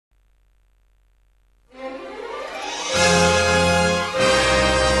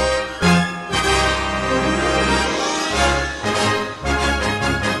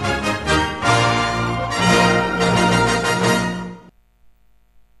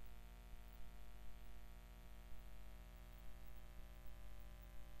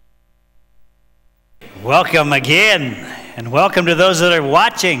Welcome again, and welcome to those that are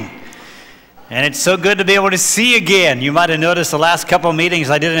watching. And it's so good to be able to see again. You might have noticed the last couple of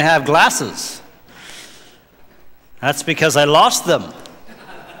meetings I didn't have glasses. That's because I lost them.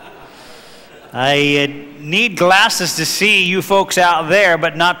 I need glasses to see you folks out there,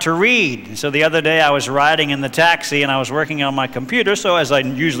 but not to read. So the other day I was riding in the taxi and I was working on my computer, so as I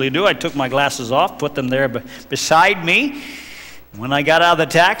usually do, I took my glasses off, put them there beside me. When I got out of the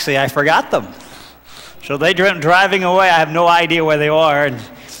taxi, I forgot them. So they driving away, I have no idea where they are. And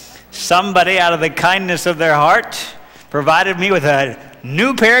somebody, out of the kindness of their heart, provided me with a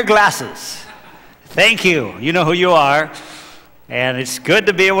new pair of glasses. Thank you. You know who you are. And it's good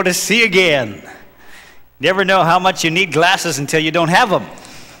to be able to see again. You never know how much you need glasses until you don't have them.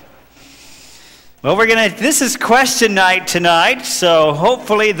 Well, this is question night tonight, so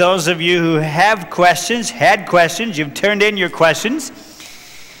hopefully those of you who have questions, you've turned in your questions.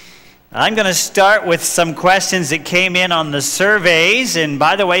 I'm going to start with some questions that came in on the surveys. And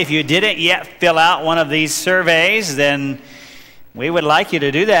by the way, if you didn't yet fill out one of these surveys, then we would like you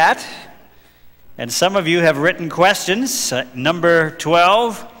to do that. And some of you have written questions. Number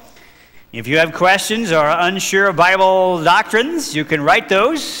 12, if you have questions or are unsure of Bible doctrines, you can write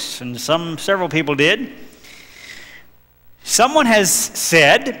those, and several people did. Someone has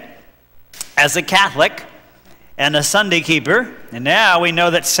said, as a Catholic and a Sunday keeper, and now we know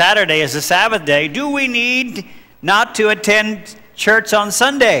that Saturday is a Sabbath day, do we need not to attend church on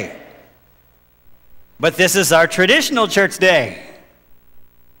Sunday? But this is our traditional church day.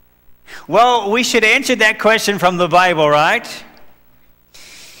 Well, we should answer that question from the Bible, right?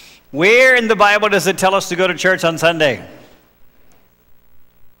 Where in the Bible does it tell us to go to church on Sunday?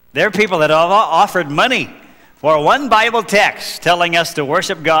 There are people that have offered money for one Bible text telling us to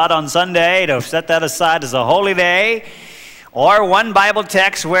worship God on Sunday, to set that aside as a holy day, or one Bible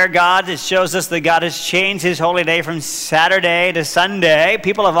text where it shows us that God has changed his holy day from Saturday to Sunday.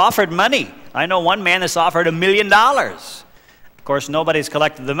 People have offered money. I know one man that's offered $1 million. Of course, nobody's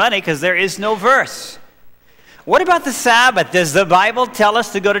collected the money because there is no verse. What about the Sabbath? Does the Bible tell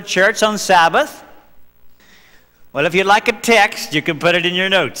us to go to church on Sabbath? Well, if you'd like a text, you can put it in your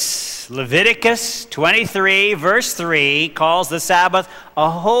notes. Leviticus 23, verse 3, calls the Sabbath a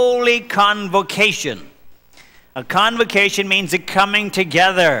holy convocation. A convocation means a coming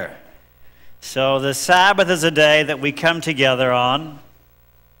together. So the Sabbath is a day that we come together on.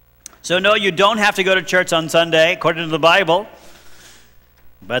 So no, you don't have to go to church on Sunday, according to the Bible.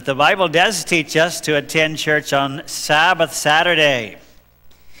 But the Bible does teach us to attend church on Sabbath Saturday.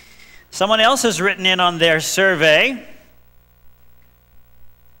 Someone else has written in on their survey,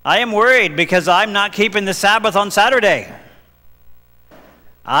 I am worried because I'm not keeping the Sabbath on Saturday.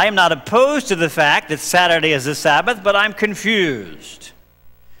 I am not opposed to the fact that Saturday is the Sabbath, but I'm confused.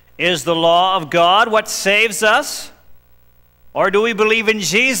 Is the law of God what saves us? Or do we believe in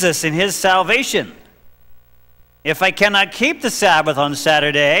Jesus and his salvation? If I cannot keep the Sabbath on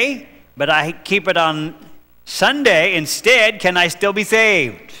Saturday, but I keep it on Sunday instead, can I still be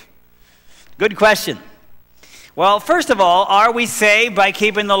saved? Good question. Well, first of all, are we saved by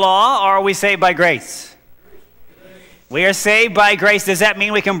keeping the law, or are we saved by grace? We are saved by grace. Does that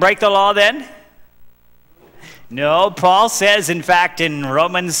mean we can break the law then? No, Paul says, in fact, in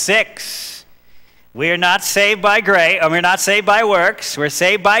Romans 6, we are not saved by grace, or we're not saved by works. We're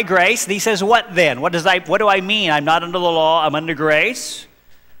saved by grace. And he says, what then? What do I mean? I'm not under the law. I'm under grace.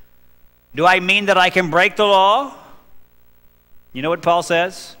 Do I mean that I can break the law? You know what Paul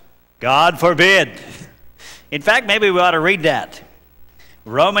says? God forbid. In fact, maybe we ought to read that.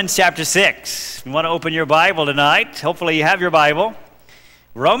 Romans chapter 6. If you want to open your Bible tonight, hopefully you have your Bible.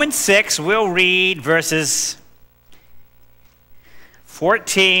 Romans 6, we'll read verses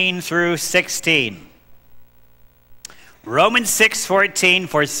 14 through 16. Romans 6:14,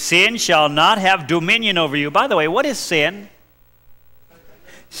 for sin shall not have dominion over you. By the way, what is sin?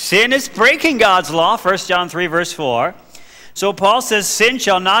 Sin is breaking God's law, 1 John 3, verse 4. So Paul says, sin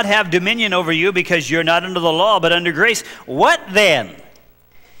shall not have dominion over you because you're not under the law, but under grace. What then?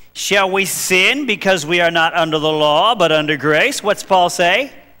 Shall we sin because we are not under the law, but under grace? What's Paul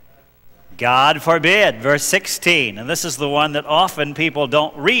say? God forbid. Verse 16. And this is the one that often people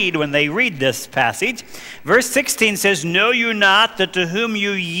don't read when they read this passage. Verse 16 says, know you not that to whom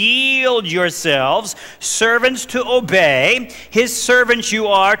you yield yourselves, servants to obey, his servants you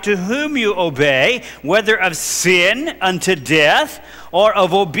are to whom you obey, whether of sin unto death or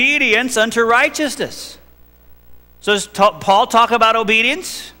of obedience unto righteousness. So does Paul talk about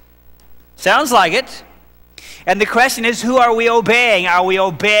obedience? Sounds like it. And the question is, who are we obeying? Are we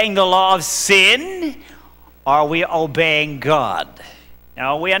obeying the law of sin? Are we obeying God?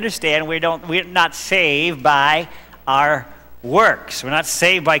 Now, we understand we're not saved by our works. We're not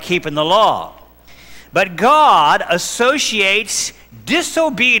saved by keeping the law. But God associates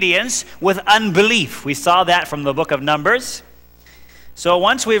disobedience with unbelief. We saw that from the book of Numbers. So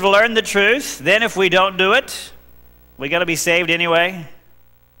once we've learned the truth, then if we don't do it, we got to be saved anyway.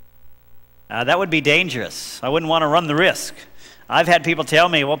 That would be dangerous. I wouldn't want to run the risk. I've had people tell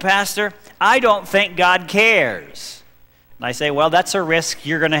me, well, Pastor, I don't think God cares. And I say, well, that's a risk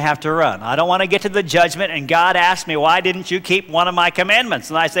you're going to have to run. I don't want to get to the judgment and God asks me, why didn't you keep one of my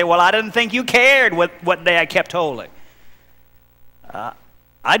commandments? And I say, well, I didn't think you cared what day I kept holy.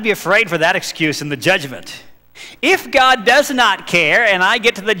 I'd be afraid for that excuse in the judgment. If God does not care and I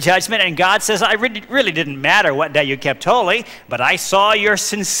get to the judgment and God says, I really didn't matter what day you kept holy, but I saw your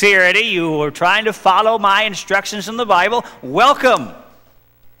sincerity, you were trying to follow my instructions in the Bible, welcome.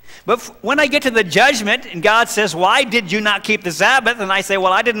 But when I get to the judgment and God says, why did you not keep the Sabbath? And I say,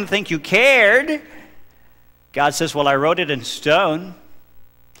 well, I didn't think you cared. God says, well, I wrote it in stone,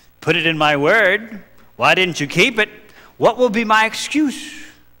 put it in my word. Why didn't you keep it? What will be my excuse?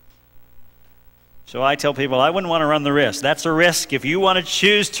 So I tell people I wouldn't want to run the risk. That's a risk. If you want to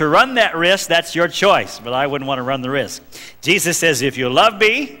choose to run that risk, that's your choice. But I wouldn't want to run the risk. Jesus says, if you love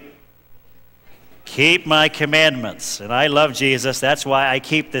me, keep my commandments. And I love Jesus. That's why I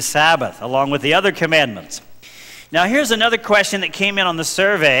keep the Sabbath along with the other commandments. Now here's another question that came in on the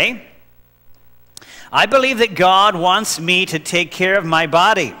survey. I believe that God wants me to take care of my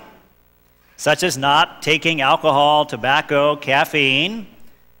body, such as not taking alcohol, tobacco, caffeine.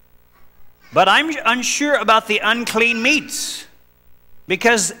 But I'm unsure about the unclean meats,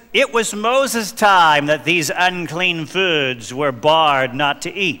 because it was Moses' time that these unclean foods were barred not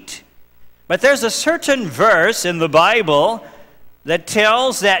to eat. But there's a certain verse in the Bible that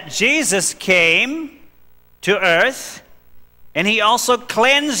tells that Jesus came to earth and he also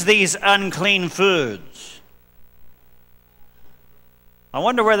cleansed these unclean foods. I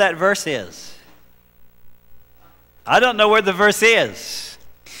wonder where that verse is. I don't know where the verse is.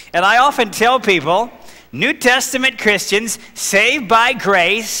 And I often tell people, New Testament Christians, saved by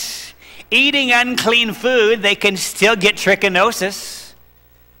grace, eating unclean food, they can still get trichinosis.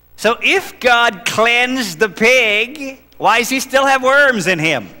 So if God cleansed the pig, why does he still have worms in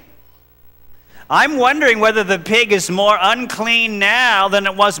him? I'm wondering whether the pig is more unclean now than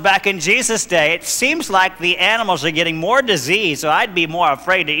it was back in Jesus' day. It seems like the animals are getting more disease, so I'd be more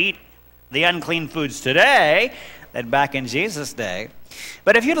afraid to eat the unclean foods today than back in Jesus' day.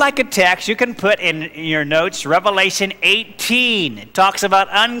 But if you'd like a text, you can put in your notes Revelation 18. It talks about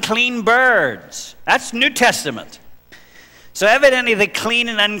unclean birds. That's New Testament. So evidently the clean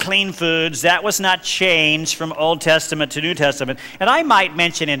and unclean foods, that was not changed from Old Testament to New Testament. And I might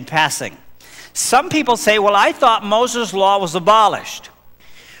mention in passing, some people say, well, I thought Moses' law was abolished.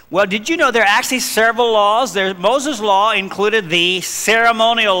 Well, did you know there are actually several laws? Moses' law included the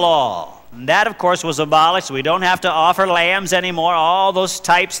ceremonial law. And that, of course, was abolished. We don't have to offer lambs anymore. All those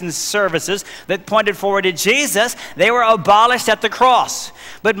types and services that pointed forward to Jesus, they were abolished at the cross.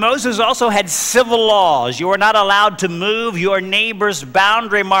 But Moses also had civil laws. You were not allowed to move your neighbor's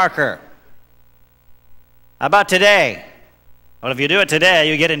boundary marker. How about today? Well, if you do it today,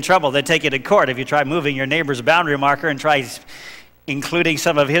 you get in trouble. They take you to court if you try moving your neighbor's boundary marker and try including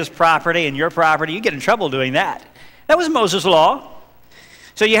some of his property in your property. You get in trouble doing that. That was Moses' law.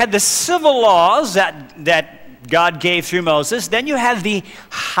 So you had the civil laws that God gave through Moses. Then you have the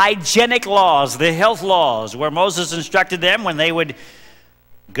hygienic laws, the health laws, where Moses instructed them when they would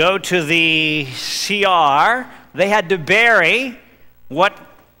go to the CR, they had to bury what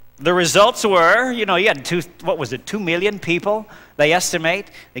the results were. You know, you had 2 million people, they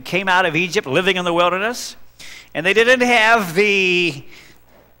estimate. They came out of Egypt living in the wilderness. And they didn't have the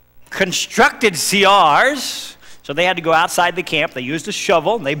constructed CRs. So they had to go outside the camp. They used a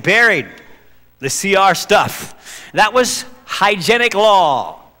shovel, and they buried the CR stuff. That was hygienic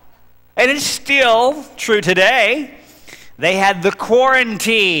law. And it's still true today. They had the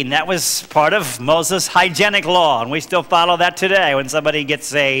quarantine. That was part of Moses' hygienic law, and we still follow that today. When somebody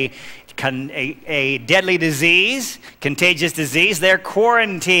gets a deadly disease, contagious disease, they're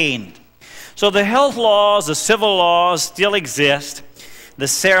quarantined. So the health laws, the civil laws still exist. The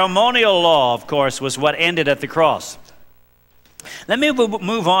ceremonial law, of course, was what ended at the cross. Let me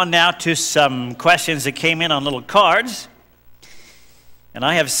move on now to some questions that came in on little cards. And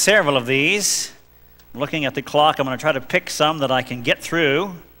I have several of these. Looking at the clock, I'm going to try to pick some that I can get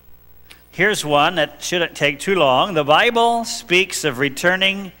through. Here's one that shouldn't take too long. The Bible speaks of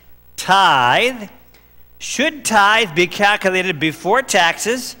returning tithe. Should tithe be calculated before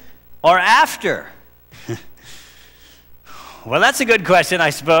taxes or after? Well, that's a good question,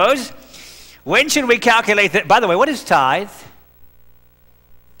 I suppose. When should we calculate that? By the way, what is tithe?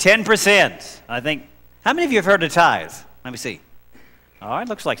 10%. I think, how many of you have heard of tithe? Let me see. All right,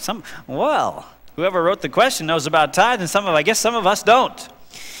 looks like some, well, whoever wrote the question knows about tithe, and I guess some of us don't.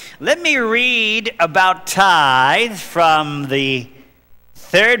 Let me read about tithe from the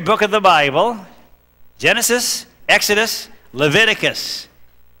third book of the Bible, Genesis, Exodus, Leviticus.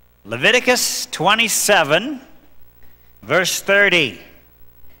 Leviticus 27, verse 30.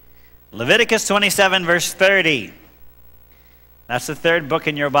 Leviticus 27, verse 30. That's the third book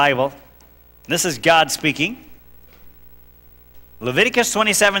in your Bible. This is God speaking. Leviticus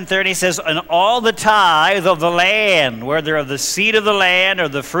 27:30 says, "And all the tithe of the land, whether of the seed of the land or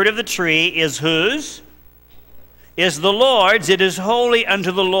the fruit of the tree, is whose? Is the Lord's. It is holy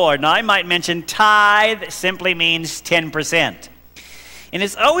unto the Lord." Now, I might mention tithe simply means 10%. And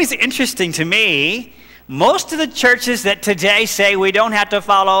it's always interesting to me, most of the churches that today say we don't have to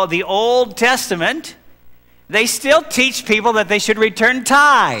follow the Old Testament, they still teach people that they should return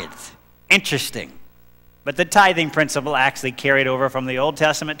tithe. Interesting. But the tithing principle actually carried over from the Old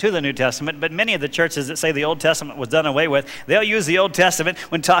Testament to the New Testament. But many of the churches that say the Old Testament was done away with, they'll use the Old Testament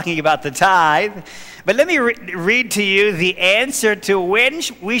when talking about the tithe. But let me read to you the answer to when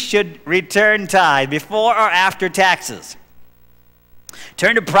we should return tithe, before or after taxes.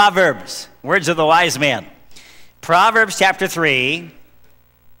 Turn to Proverbs, words of the wise man. Proverbs chapter 3,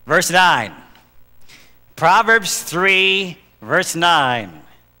 verse 9. Proverbs 3, verse 9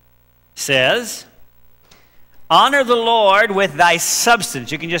 says, "Honor the Lord with thy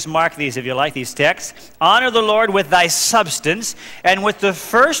substance." You can just mark these if you like these texts. "Honor the Lord with thy substance, and with the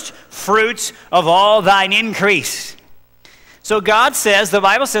first fruits of all thine increase." So God says, the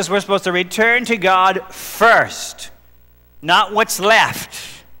Bible says we're supposed to return to God first, not what's left.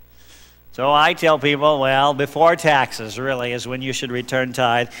 So I tell people, well, before taxes really is when you should return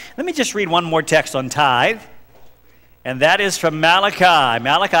tithe. Let me just read one more text on tithe. And that is from Malachi.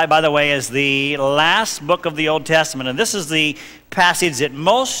 Malachi, by the way, is the last book of the Old Testament. And this is the passage that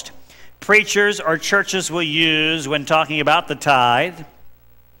most preachers or churches will use when talking about the tithe.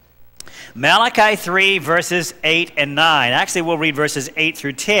 Malachi 3, verses 8 and 9. Actually, we'll read verses 8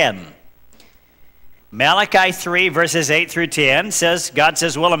 through 10. Malachi 3, verses 8 through 10 says, God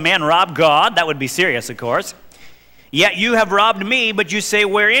says, "Will a man rob God?" That would be serious, of course. "Yet you have robbed me, but you say,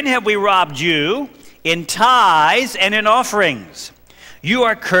 wherein have we robbed you? In tithes and in offerings. You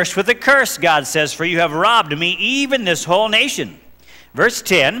are cursed with a curse," God says, "for you have robbed me, even this whole nation." Verse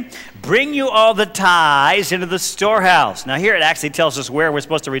 10, "Bring you all the tithes into the storehouse." Now here it actually tells us where we're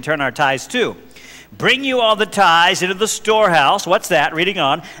supposed to return our tithes to. "Bring you all the tithes into the storehouse." What's that? Reading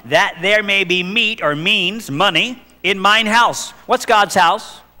on. "That there may be meat," or means money, "in mine house." What's God's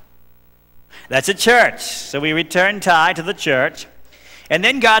house? That's a church. So we return tithe to the church. And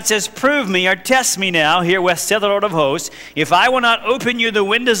then God says, "Prove me," or "Test me now, herewith saith the Lord of hosts, if I will not open you the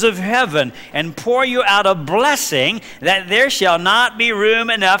windows of heaven and pour you out a blessing, that there shall not be room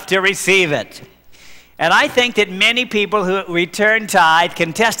enough to receive it." And I think that many people who return tithe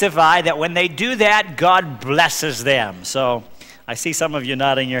can testify that when they do that, God blesses them. So I see some of you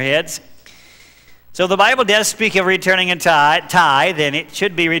nodding your heads. So the Bible does speak of returning a tithe, and it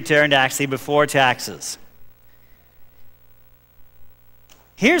should be returned actually before taxes.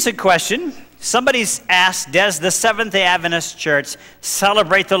 Here's a question. Somebody's asked, does the Seventh-day Adventist Church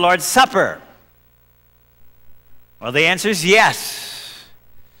celebrate the Lord's Supper? Well, the answer is yes.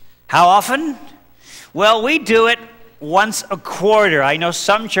 How often? Well, we do it once a quarter. I know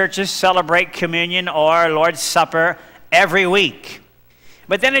some churches celebrate communion or Lord's Supper every week.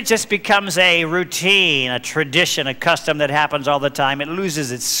 But then it just becomes a routine, a tradition, a custom that happens all the time. It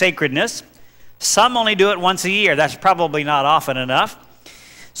loses its sacredness. Some only do it once a year. That's probably not often enough.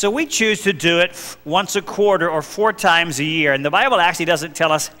 So we choose to do it once a quarter or 4 times a year. And the Bible actually doesn't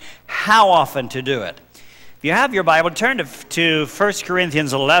tell us how often to do it. If you have your Bible, turn to 1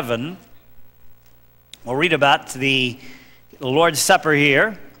 Corinthians 11. We'll read about the Lord's Supper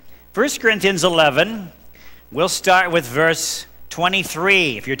here. 1 Corinthians 11, we'll start with verse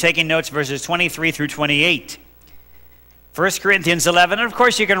 23. If you're taking notes, verses 23 through 28. 1 Corinthians 11, and of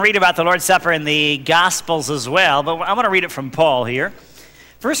course you can read about the Lord's Supper in the Gospels as well, but I want to read it from Paul here.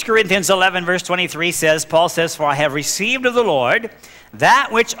 1 Corinthians 11, verse 23 says, Paul says, "For I have received of the Lord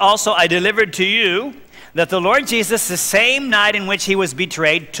that which also I delivered to you, that the Lord Jesus, the same night in which he was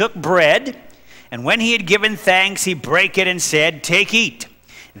betrayed, took bread, and when he had given thanks, he brake it and said, Take, eat.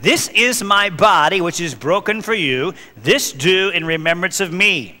 This is my body, which is broken for you. This do in remembrance of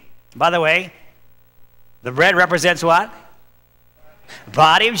me." By the way, the bread represents what?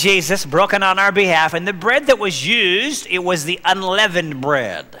 body of Jesus broken on our behalf. And the bread that was used, it was the unleavened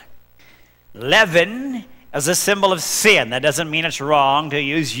bread. Leaven is a symbol of sin. That doesn't mean it's wrong to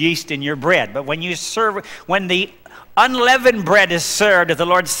use yeast in your bread. But when the unleavened bread is served at the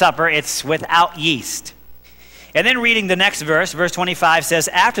Lord's Supper, it's without yeast. And then reading the next verse, verse 25 says,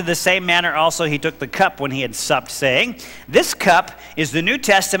 after the same manner also he took the cup when he had supped, saying, this cup is the New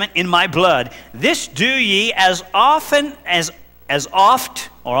Testament in my blood. This do ye as often as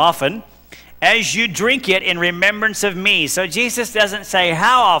you drink it in remembrance of me. So Jesus doesn't say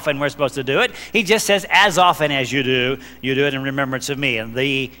how often we're supposed to do it. He just says as often as you do it in remembrance of me. And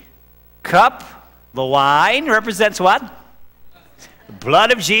the cup, the wine, represents what?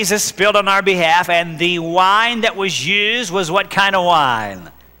 Blood of Jesus spilled on our behalf, and the wine that was used was what kind of wine?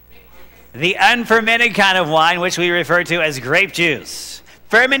 The unfermented kind of wine, which we refer to as grape juice.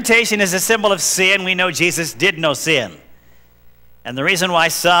 Fermentation is a symbol of sin. We know Jesus did no sin. And the reason why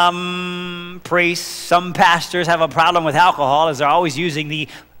some priests, some pastors have a problem with alcohol is they're always using the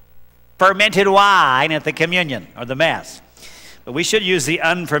fermented wine at the communion or the Mass. But we should use the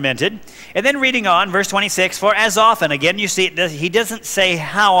unfermented. And then reading on, verse 26, for as often, again you see, he doesn't say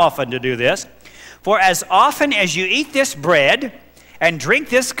how often to do this. For as often as you eat this bread and drink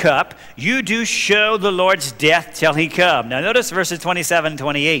this cup, you do show the Lord's death till he come. Now notice verses 27 and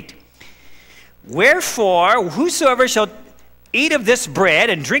 28. Wherefore, whosoever shall eat of this bread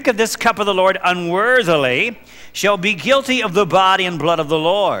and drink of this cup of the Lord unworthily shall be guilty of the body and blood of the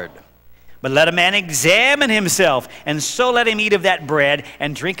Lord. But let a man examine himself, and so let him eat of that bread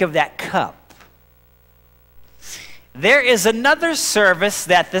and drink of that cup. There is another service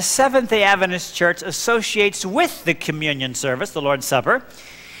that the Seventh-day Adventist Church associates with the communion service, the Lord's Supper.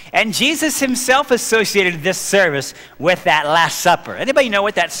 And Jesus himself associated this service with that Last Supper. Anybody know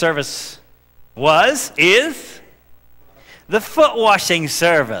what that service is? The foot washing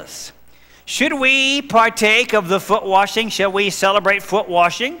service. Should we partake of the foot washing? Shall we celebrate foot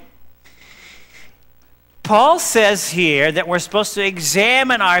washing? Paul says here that we're supposed to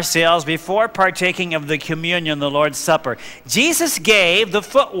examine ourselves before partaking of the communion, the Lord's Supper. Jesus gave the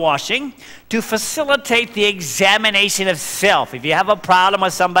foot washing to facilitate the examination of self. If you have a problem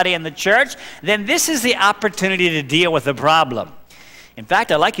with somebody in the church, then this is the opportunity to deal with the problem. In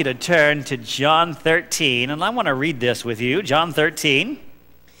fact, I'd like you to turn to John 13, and I want to read this with you, John 13.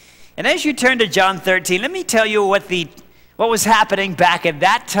 And as you turn to John 13, let me tell you what was happening back at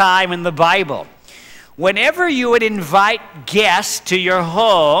that time in the Bible. Whenever you would invite guests to your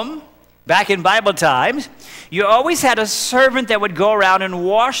home, back in Bible times, you always had a servant that would go around and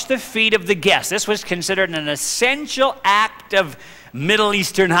wash the feet of the guests. This was considered an essential act of Middle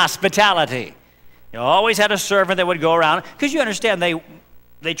Eastern hospitality. You always had a servant that would go around, because you understand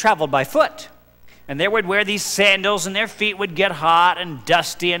they traveled by foot. And they would wear these sandals, and their feet would get hot and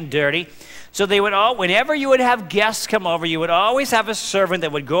dusty and dirty. So they would whenever you would have guests come over, you would always have a servant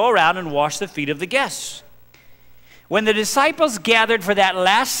that would go around and wash the feet of the guests. When the disciples gathered for that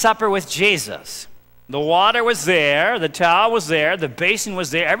Last Supper with Jesus, the water was there, the towel was there, the basin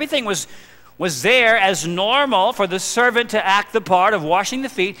was there, everything was there as normal for the servant to act the part of washing the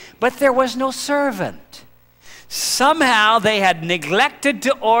feet, but there was no servant. Somehow they had neglected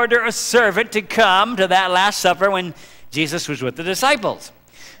to order a servant to come to that Last Supper when Jesus was with the disciples.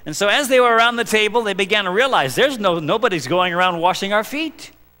 And so as they were around the table, they began to realize nobody's going around washing our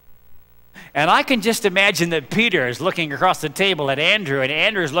feet. And I can just imagine that Peter is looking across the table at Andrew, and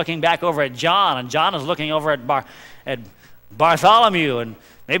Andrew is looking back over at John, and John is looking over at Bartholomew, and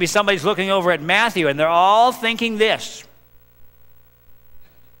maybe somebody's looking over at Matthew, and they're all thinking this: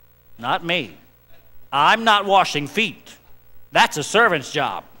 not me. I'm not washing feet. That's a servant's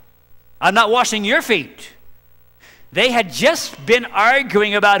job. I'm not washing your feet. They had just been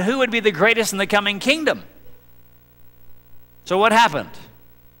arguing about who would be the greatest in the coming kingdom. So what happened?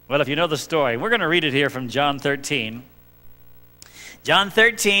 Well, if you know the story, we're going to read it here from John 13. John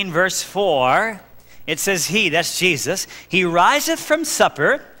 13, verse 4, it says, that's Jesus, he riseth from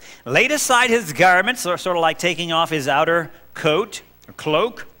supper, laid aside his garments, sort of like taking off his outer coat or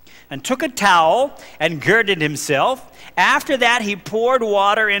cloak, and took a towel and girded himself. After that, he poured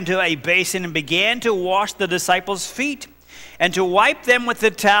water into a basin and began to wash the disciples' feet and to wipe them with the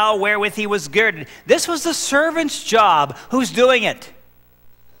towel wherewith he was girded. This was the servant's job. Who's doing it?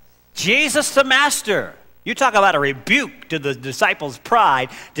 Jesus the Master. You talk about a rebuke to the disciples' pride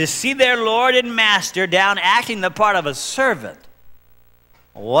to see their Lord and Master down acting the part of a servant.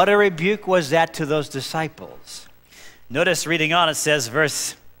 What a rebuke was that to those disciples. Notice reading on, it says,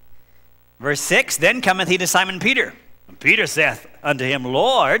 verse 6, then cometh he to Simon Peter. Peter saith unto him,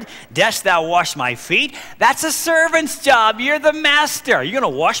 Lord, dost thou wash my feet? That's a servant's job. You're the master. Are you going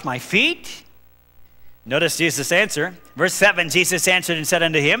to wash my feet? Notice Jesus' answer. Verse 7, Jesus answered and said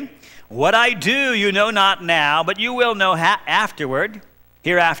unto him, what I do you know not now, but you will know afterward,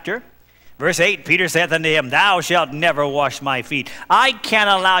 hereafter. Verse 8, Peter saith unto him, thou shalt never wash my feet. I can't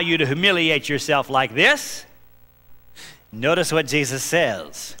allow you to humiliate yourself like this. Notice what Jesus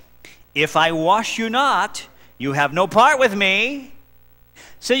says. If I wash you not, you have no part with me.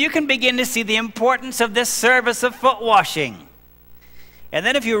 So you can begin to see the importance of this service of foot washing. And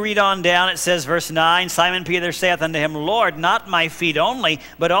then if you read on down, it says, verse 9, Simon Peter saith unto him, Lord, not my feet only,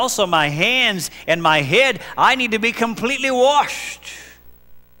 but also my hands and my head. I need to be completely washed.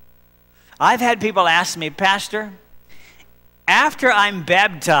 I've had people ask me, Pastor, after I'm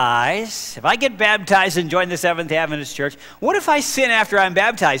baptized, if I get baptized and join the Seventh-day Adventist Church, what if I sin after I'm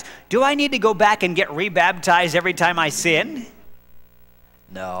baptized? Do I need to go back and get rebaptized every time I sin?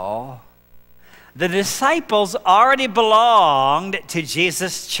 No. The disciples already belonged to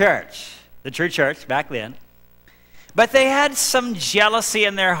Jesus' church, the true church back then. But they had some jealousy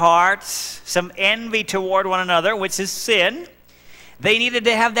in their hearts, some envy toward one another, which is sin. They needed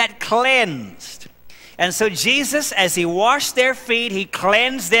to have that cleansed. And so Jesus, as he washed their feet, he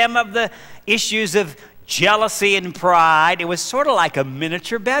cleansed them of the issues of jealousy and pride. It was sort of like a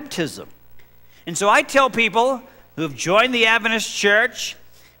miniature baptism. And so I tell people who have joined the Adventist church,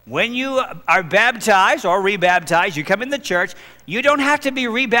 when you are baptized or rebaptized, you come in the church, you don't have to be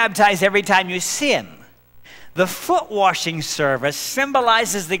rebaptized every time you sin. The foot washing service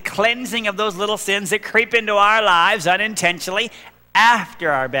symbolizes the cleansing of those little sins that creep into our lives unintentionally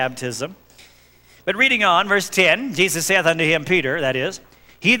after our baptism. But reading on, verse 10, Jesus saith unto him, Peter, that is,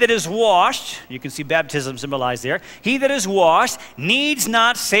 he that is washed, you can see baptism symbolized there, he that is washed needs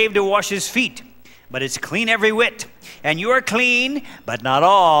not save to wash his feet, but is clean every whit. And you are clean, but not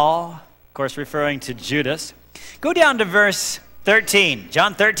all. Of course, referring to Judas. Go down to verse 13,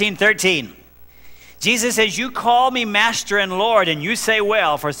 John 13:13. Jesus says, you call me Master and Lord, and you say,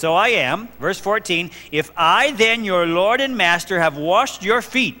 well, for so I am. Verse 14, if I then, your Lord and Master, have washed your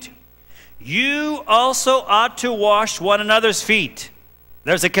feet, you also ought to wash one another's feet.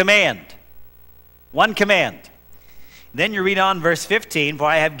 There's a command. One command. Then you read on verse 15, for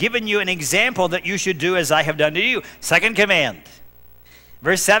I have given you an example that you should do as I have done to you. Second command.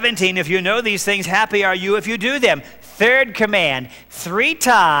 Verse 17, if you know these things, happy are you if you do them. Third command. 3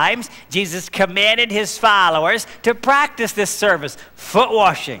 times Jesus commanded his followers to practice this service, foot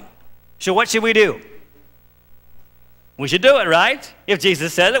washing. So what should we do? We should do it, right? If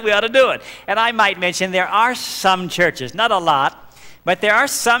Jesus said it, we ought to do it. And I might mention there are some churches, not a lot, but there are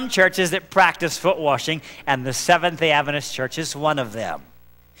some churches that practice foot washing, and the Seventh-day Adventist Church is one of them.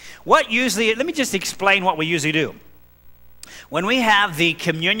 Let me just explain what we usually do. When we have the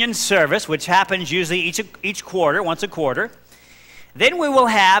communion service, which happens usually each quarter, once a quarter, then we will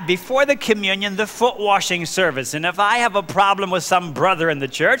have, before the communion, the foot washing service. And if I have a problem with some brother in the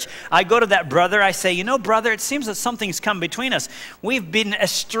church, I go to that brother, I say, you know, brother, it seems that something's come between us. We've been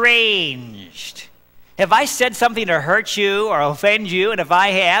estranged. Have I said something to hurt you or offend you? And if I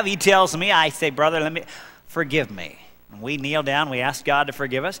have, he tells me, I say, brother, forgive me. And we kneel down, we ask God to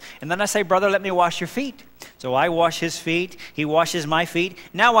forgive us. And then I say, brother, let me wash your feet. So I wash his feet, he washes my feet.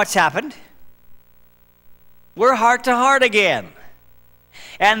 Now what's happened? We're heart to heart again.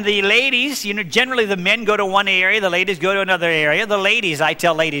 And the ladies, generally the men go to one area, the ladies go to another area. The ladies, I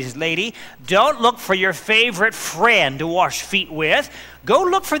tell ladies, lady, don't look for your favorite friend to wash feet with. Go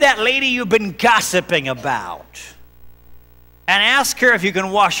look for that lady you've been gossiping about and ask her if you can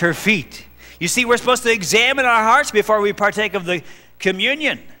wash her feet. You see, we're supposed to examine our hearts before we partake of the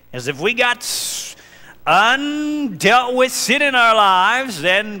communion. As if we got undealt with sin in our lives,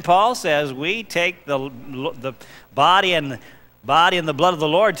 then Paul says we take the body and the blood of the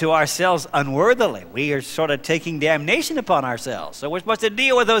Lord to ourselves unworthily. We are sort of taking damnation upon ourselves. So we're supposed to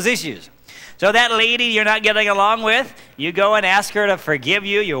deal with those issues. So that lady you're not getting along with, you go and ask her to forgive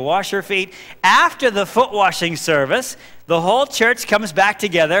you. You wash her feet. After the foot washing service, the whole church comes back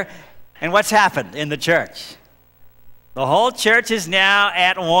together. And what's happened in the church? The whole church is now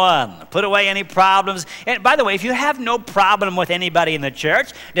at one. Put away any problems. And by the way, if you have no problem with anybody in the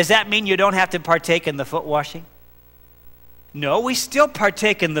church, does that mean you don't have to partake in the foot washing? No, we still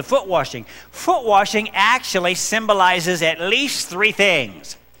partake in the foot washing. Foot washing actually symbolizes at least 3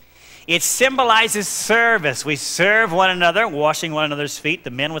 things. It symbolizes service. We serve one another, washing one another's feet, the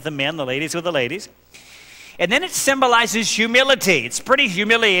men with the men, the ladies with the ladies. And then it symbolizes humility. It's pretty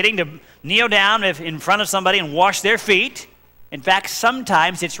humiliating to kneel down in front of somebody and wash their feet. In fact,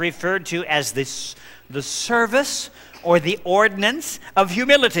 sometimes it's referred to as the service or the ordinance of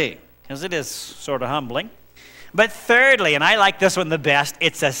humility, because it is sort of humbling. But thirdly, and I like this one the best,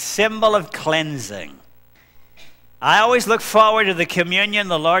 it's a symbol of cleansing. I always look forward to the communion,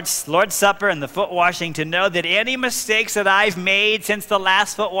 the Lord's Supper, and the foot washing to know that any mistakes that I've made since the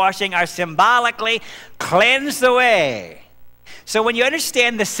last foot washing are symbolically cleansed away. So when you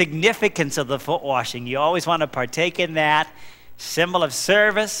understand the significance of the foot washing, you always want to partake in that. Symbol of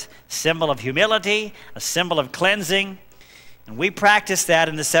service, symbol of humility, a symbol of cleansing. And we practice that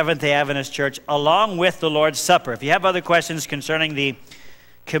in the Seventh-day Adventist Church along with the Lord's Supper. If you have other questions concerning the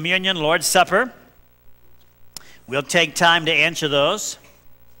communion, Lord's Supper, we'll take time to answer those.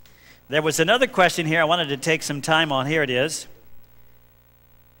 There was another question here I wanted to take some time on. Here it is.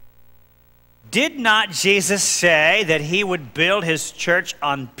 Did not Jesus say that he would build his church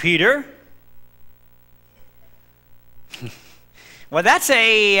on Peter? Well, that's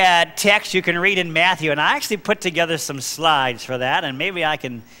a text you can read in Matthew, and I actually put together some slides for that, and maybe I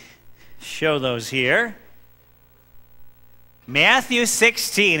can show those here. Matthew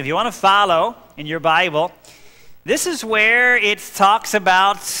 16, if you want to follow in your Bible, this is where it talks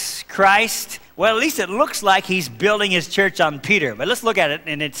about Christ. Well, at least it looks like he's building his church on Peter, but let's look at it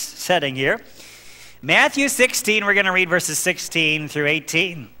in its setting here. Matthew 16, we're going to read verses 16 through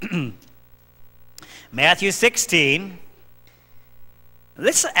 18. Matthew 16.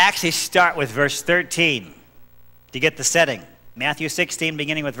 Let's actually start with verse 13 to get the setting. Matthew 16,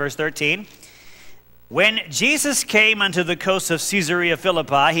 beginning with verse 13. When Jesus came unto the coast of Caesarea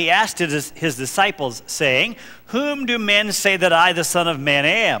Philippi, he asked his disciples, saying, Whom do men say that I, the Son of Man,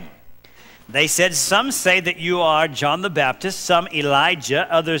 am? They said, Some say that you are John the Baptist, some Elijah,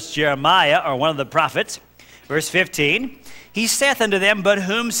 others Jeremiah, or one of the prophets. Verse 15, he saith unto them, But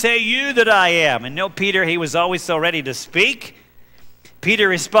whom say you that I am? And know Peter, he was always so ready to speak. Peter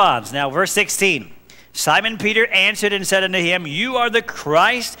responds. Now, verse 16. Simon Peter answered and said unto him, You are the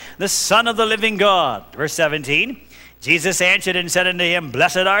Christ, the Son of the living God. Verse 17. Jesus answered and said unto him,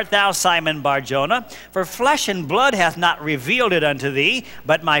 Blessed art thou, Simon Bar-Jonah, for flesh and blood hath not revealed it unto thee,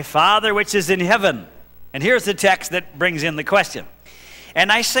 but my Father which is in heaven. And here's the text that brings in the question.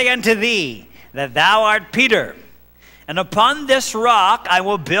 And I say unto thee, that thou art Peter, and upon this rock I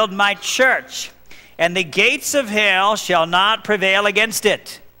will build my church, and the gates of hell shall not prevail against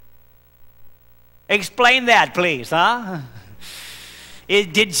it. Explain that, please, huh?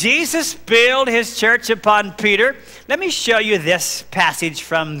 Did Jesus build his church upon Peter? Let me show you this passage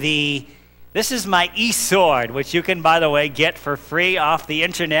from this is my e-sword, which you can, by the way, get for free off the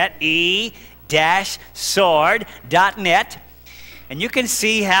internet, e-sword.net. And you can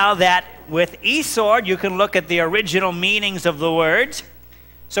see how that with e-sword, you can look at the original meanings of the words.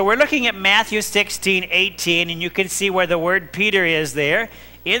 So we're looking at Matthew 16, 18, and you can see where the word Peter is there.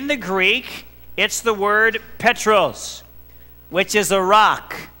 In the Greek, it's the word Petros, which is a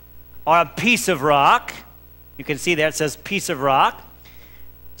rock or a piece of rock. You can see there it says piece of rock.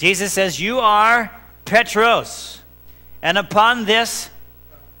 Jesus says, You are Petros, and upon this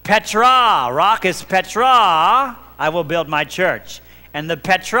Petra, rock is Petra, I will build my church. And the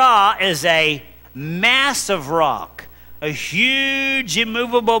Petra is a mass of rock, a huge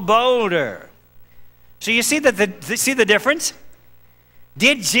immovable boulder. So you see the difference?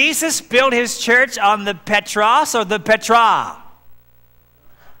 Did Jesus build his church on the Petros or the Petra?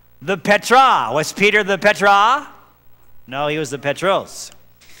 The Petra. Was Peter the Petra? No, he was the Petros.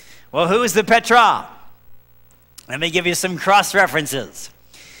 Well, who is the Petra? Let me give you some cross-references.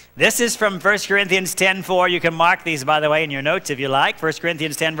 This is from 1 Corinthians 10:4. You can mark these, by the way, in your notes if you like. 1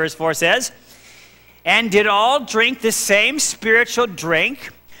 Corinthians 10, verse 4 says, And did all drink the same spiritual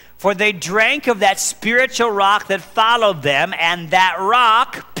drink? For they drank of that spiritual rock that followed them, and that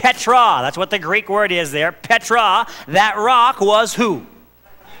rock, Petra, that's what the Greek word is there, Petra, that rock was who?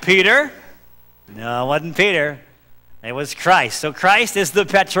 Peter? No, it wasn't Peter. It was Christ. So Christ is the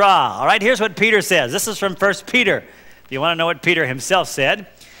Petra. All right, here's what Peter says. This is from 1 Peter. If you want to know what Peter himself said.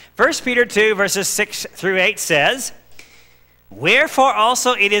 1 Peter 2, verses 6 through 8 says, Wherefore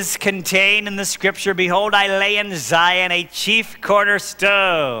also it is contained in the scripture, Behold, I lay in Zion a chief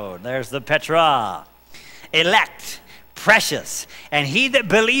cornerstone. There's the Petra. Elect, precious, and he that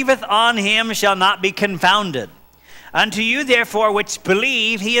believeth on him shall not be confounded. Unto you therefore which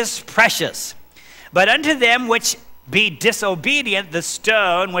believe, he is precious. But unto them which be disobedient, the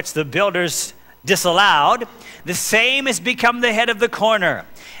stone which the builders disallowed, the same is become the head of the corner,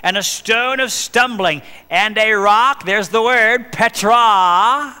 and a stone of stumbling, and a rock, there's the word,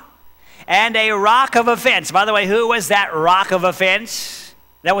 Petra, and a rock of offense. By the way, who was that rock of offense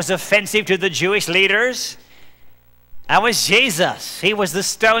that was offensive to the Jewish leaders? That was Jesus. He was the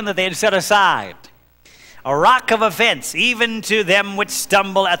stone that they had set aside. a rock of offense, even to them which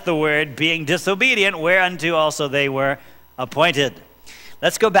stumble at the word, being disobedient, whereunto also they were appointed.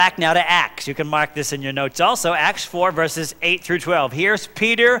 Let's go back now to Acts. You can mark this in your notes also. Acts 4, verses 8 through 12. Here's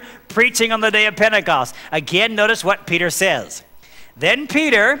Peter preaching on the day of Pentecost. Again, notice what Peter says. Then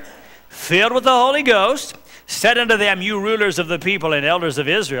Peter, filled with the Holy Ghost, said unto them, you rulers of the people and elders of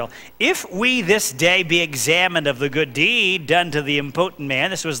Israel, if we this day be examined of the good deed done to the impotent man,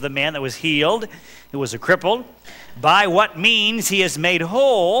 this was the man that was healed, who was a cripple, by what means he is made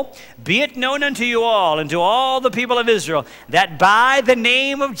whole, be it known unto you all and to all the people of Israel, that by the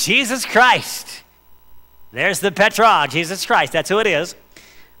name of Jesus Christ, there's the Petra, Jesus Christ, that's who it is,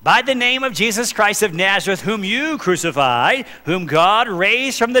 by the name of Jesus Christ of Nazareth, whom you crucified, whom God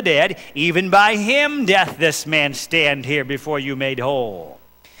raised from the dead, even by him doth this man stand here before you made whole.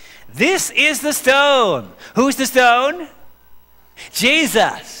 This is the stone. Who's the stone?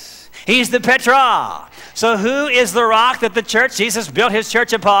 Jesus. He's the Petra. So who is the rock that the church, Jesus built his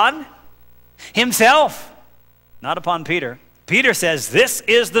church upon? Himself, not upon Peter. Peter says, this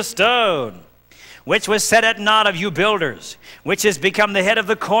is the stone, which was set at naught of you builders, which has become the head of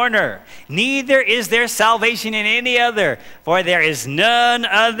the corner. Neither is there salvation in any other, for there is none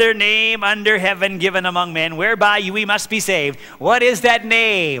other name under heaven given among men, whereby we must be saved. What is that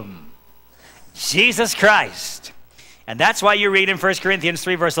name? Jesus Christ. And that's why you read in 1 Corinthians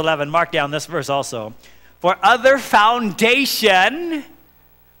 3, verse 11, mark down this verse also. For other foundation,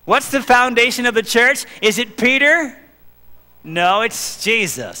 what's the foundation of the church? Is it Peter? No, it's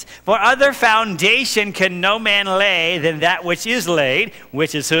Jesus. For other foundation can no man lay than that which is laid,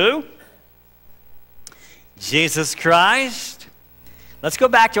 which is who? Jesus Christ. Let's go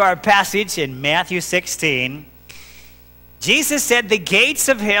back to our passage in Matthew 16. Jesus said the gates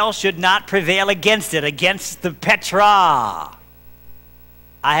of hell should not prevail against it, against the Petra.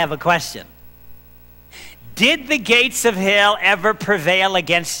 I have a question. Did the gates of hell ever prevail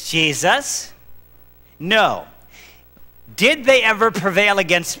against Jesus? No. Did they ever prevail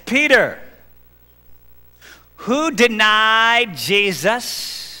against Peter? Who denied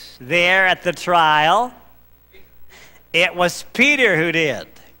Jesus there at the trial? It was Peter who did.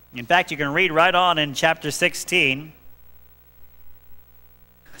 In fact, you can read right on in chapter 16.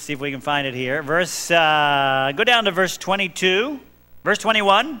 See if we can find it here. Go down to verse 22, verse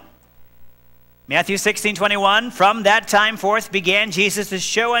 21. Matthew 16:21, from that time forth began Jesus to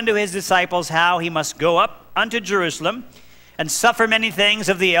show unto his disciples how he must go up unto Jerusalem and suffer many things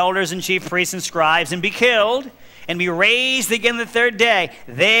of the elders and chief priests and scribes, and be killed, and be raised again the third day.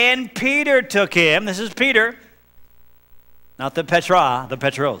 Then Peter took him, this is Peter, not the Petra, the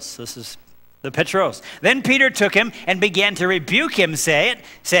Petros, this is the Petros. Then Peter took him and began to rebuke him,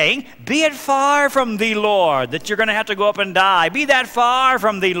 saying, be it far from thee, Lord, that you're going to have to go up and die. Be that far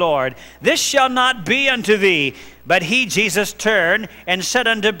from thee, Lord. This shall not be unto thee. But he, Jesus, turned and said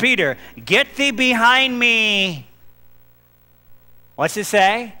unto Peter, get thee behind me. What's it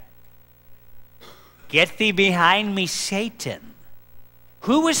say? Get thee behind me, Satan.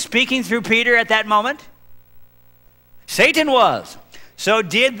 Who was speaking through Peter at that moment? Satan was. So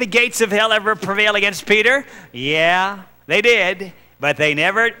did the gates of hell ever prevail against Peter? Yeah, they did. But they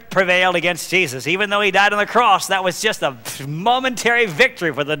never prevailed against Jesus. Even though he died on the cross, that was just a momentary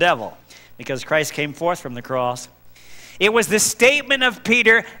victory for the devil, because Christ came forth from the cross. It was the statement of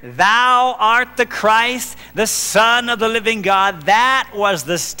Peter, thou art the Christ, the Son of the living God. That was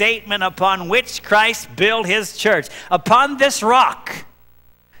the statement upon which Christ built his church. Upon this rock,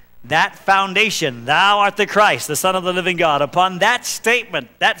 that foundation, thou art the Christ, the Son of the living God. Upon that statement,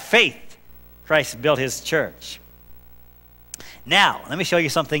 that faith, Christ built his church. Now, let me show you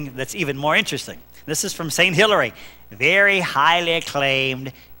something that's even more interesting. This is from St. Hilary, very highly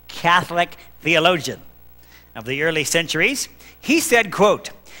acclaimed Catholic theologian of the early centuries. He said,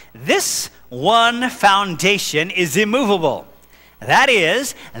 quote, this one foundation is immovable. That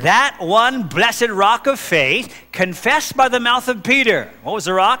is, that one blessed rock of faith confessed by the mouth of Peter. What was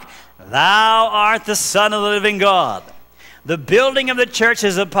the rock? Thou art the Son of the living God. The building of the church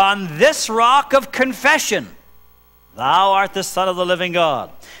is upon this rock of confession. Thou art the Son of the living God.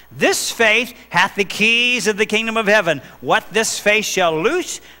 This faith hath the keys of the kingdom of heaven. What this faith shall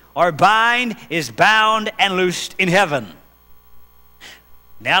loose or bind is bound and loosed in heaven.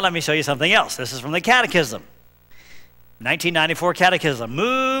 Now let me show you something else. This is from the Catechism. 1994 Catechism.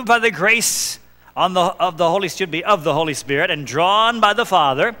 Moved by the grace of the Holy Spirit and drawn by the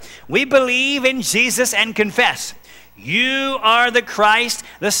Father, we believe in Jesus and confess, you are the Christ,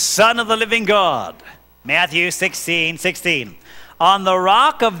 the Son of the living God. Matthew 16:16. On the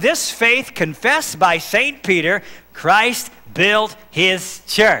rock of this faith confessed by St. Peter, Christ built his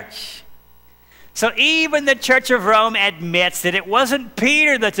church. So even the Church of Rome admits that it wasn't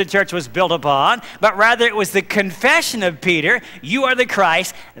Peter that the church was built upon, but rather it was the confession of Peter, "You are the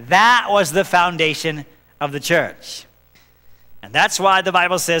Christ." That was the foundation of the church. And that's why the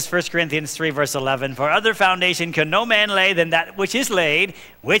Bible says, 1 Corinthians 3, verse 11, "For other foundation can no man lay than that which is laid,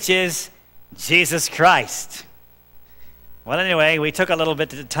 which is Jesus Christ." Well, anyway, we took a little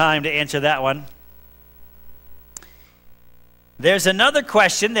bit of time to answer that one. There's another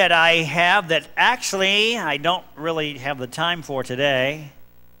question that I have that actually I don't really have the time for today.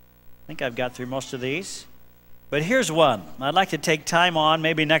 I think I've got through most of these. But here's one I'd like to take time on,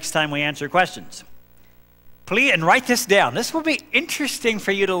 maybe next time we answer questions. Please, and write this down. This will be interesting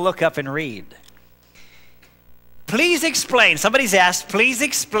for you to look up and read. Please explain, somebody's asked, please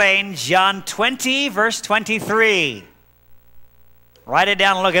explain John 20, verse 23. Write it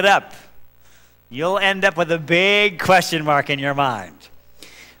down and look it up. You'll end up with a big question mark in your mind.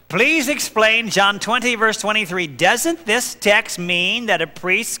 Please explain John 20, verse 23. Doesn't this text mean that a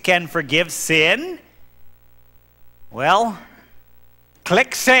priest can forgive sin? Well,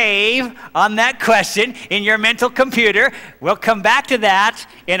 click save on that question in your mental computer. We'll come back to that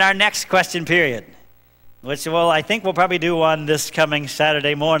in our next question period, which I think we'll probably do one this coming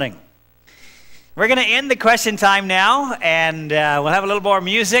Saturday morning. We're going to end the question time now, and we'll have a little more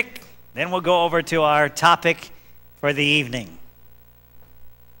music. Then we'll go over to our topic for the evening.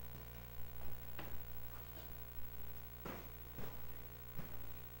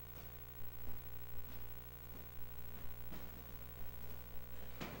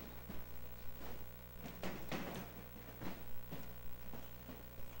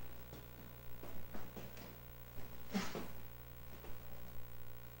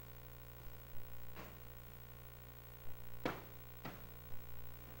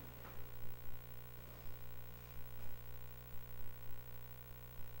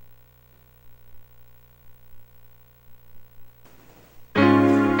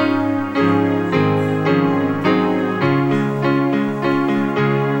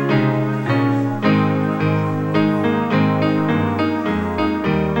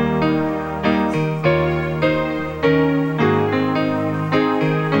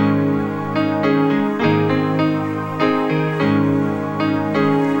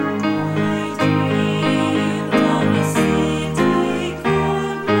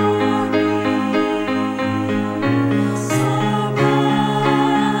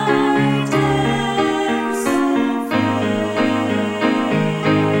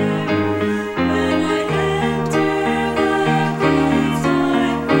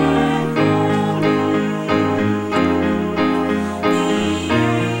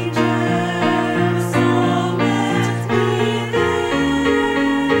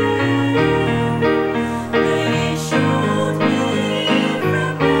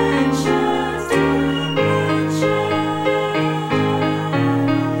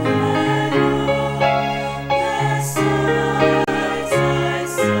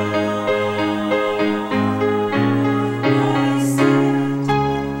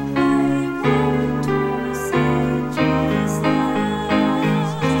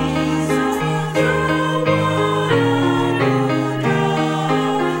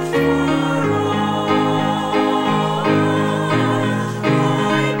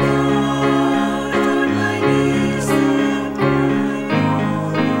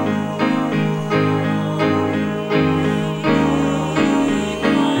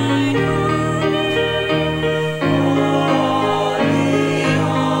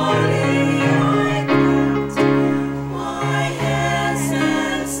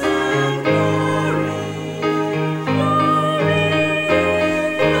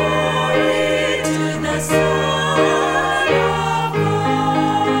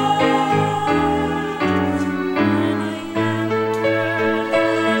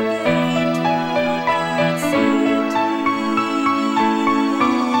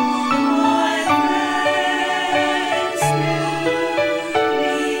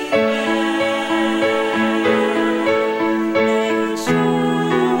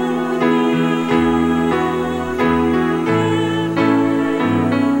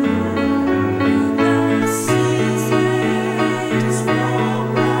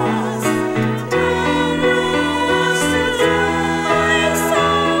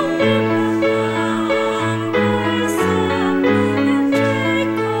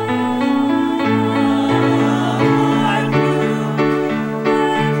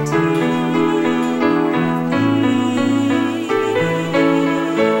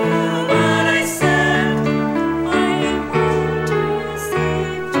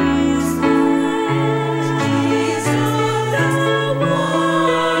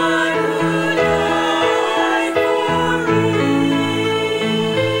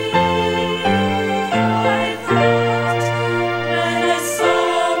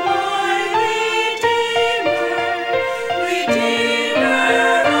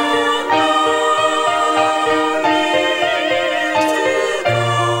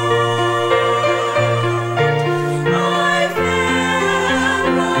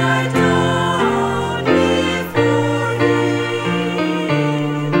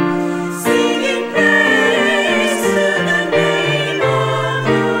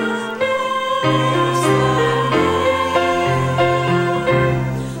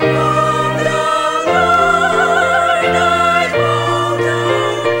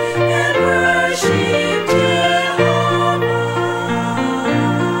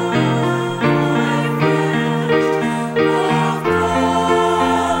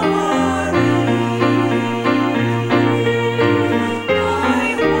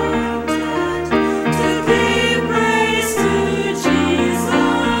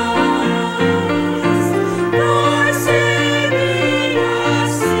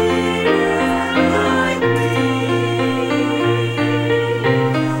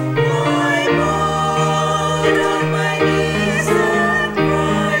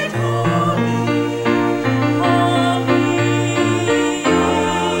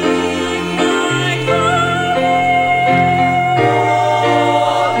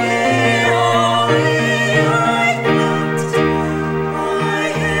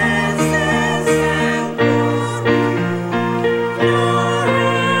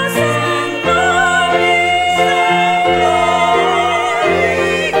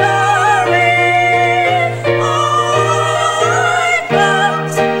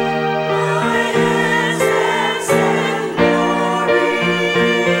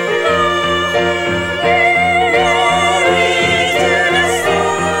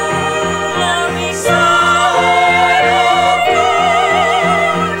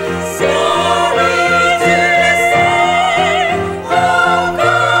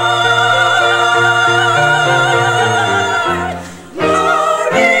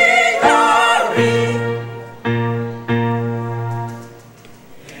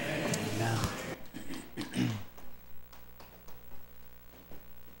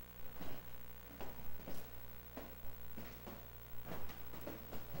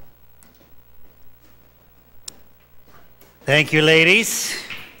 Thank you, ladies.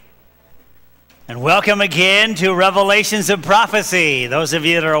 And welcome again to Revelations of Prophecy. Those of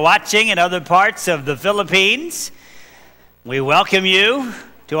you that are watching in other parts of the Philippines, we welcome you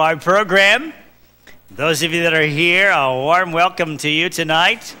to our program. Those of you that are here, a warm welcome to you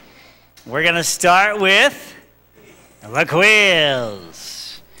tonight. We're going to start with the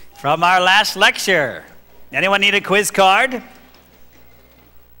quiz from our last lecture. Anyone need a quiz card?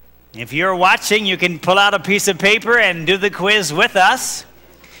 If you're watching, you can pull out a piece of paper and do the quiz with us.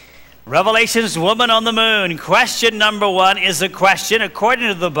 Revelation's Woman on the Moon. Question number 1 is a question, according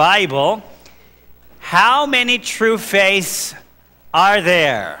to the Bible, how many true faiths are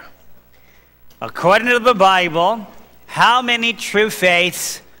there? According to the Bible, how many true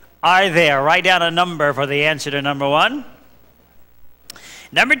faiths are there? Write down a number for the answer to number 1.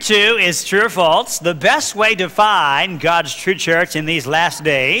 Number 2 is true or false. The best way to find God's true church in these last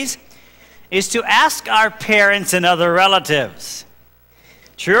days is to ask our parents and other relatives.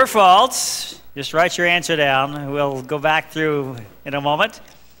 True or false? Just write your answer down. We'll go back through in a moment.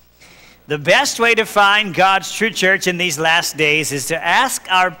 The best way to find God's true church in these last days is to ask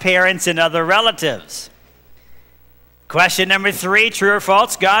our parents and other relatives. Question number 3, true or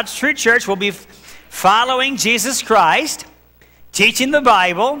false? God's true church will be following Jesus Christ, teaching the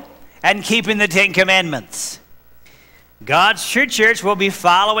Bible, and keeping the 10 Commandments. God's true church will be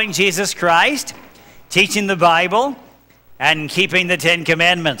following Jesus Christ, teaching the Bible, and keeping the 10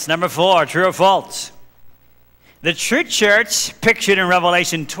 Commandments. Number 4, true or false? The true church, pictured in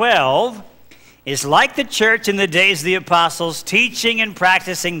Revelation 12, is like the church in the days of the apostles, teaching and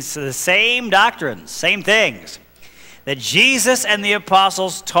practicing the same doctrines, same things that Jesus and the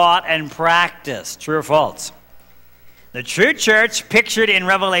apostles taught and practiced. True or false? The true church pictured in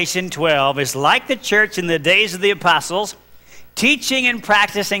Revelation 12 is like the church in the days of the apostles, teaching and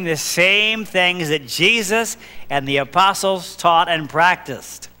practicing the same things that Jesus and the apostles taught and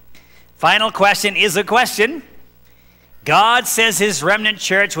practiced. Final question is a question. God says his remnant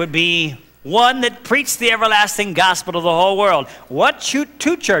church would be one that preached the everlasting gospel to the whole world. What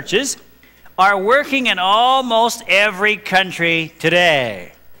two churches are working in almost every country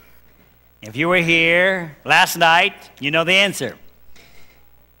today? If you were here last night, you know the answer.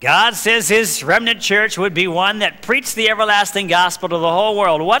 God says his remnant church would be one that preached the everlasting gospel to the whole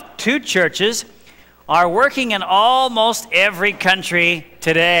world. What 2 churches are working in almost every country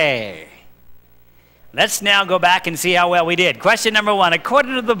today? Let's now go back and see how well we did. Question number 1.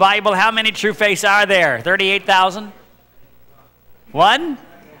 According to the Bible, how many true faiths are there? 38,000? 1?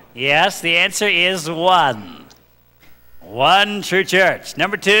 Yes, the answer is 1. 1 true church.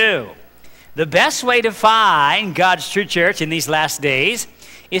 Number 2. The best way to find God's true church in these last days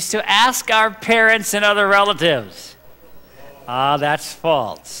is to ask our parents and other relatives. That's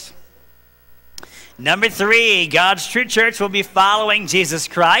false. Number 3, God's true church will be following Jesus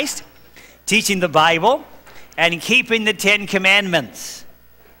Christ, teaching the Bible, and keeping the 10 Commandments.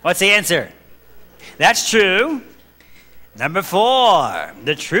 What's the answer? That's true. Number 4,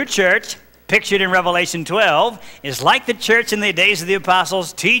 the true church, pictured in Revelation 12, is like the church in the days of the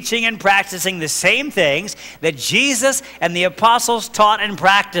apostles, teaching and practicing the same things that Jesus and the apostles taught and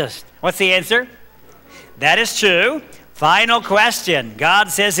practiced. What's the answer? That is true. Final question. God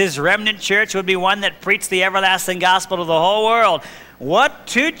says his remnant church would be one that preached the everlasting gospel to the whole world. What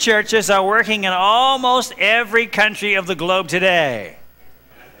 2 churches are working in almost every country of the globe today?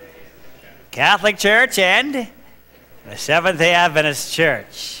 Catholic Church and the Seventh-day Adventist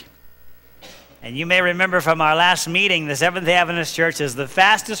Church. And you may remember from our last meeting, the Seventh-day Adventist Church is the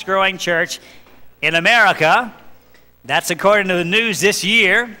fastest growing church in America. That's according to the news this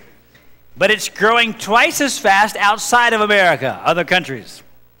year. But it's growing twice as fast outside of America, other countries.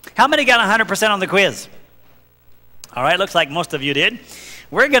 How many got 100% on the quiz? All right, looks like most of you did.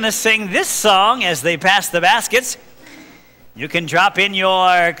 We're going to sing this song as they pass the baskets. You can drop in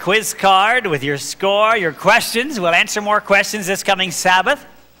your quiz card with your score, your questions. We'll answer more questions this coming Sabbath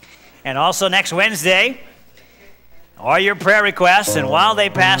and also next Wednesday, or your prayer requests. And while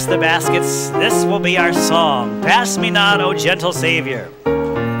they pass the baskets, this will be our song, Pass Me Not, O Gentle Savior.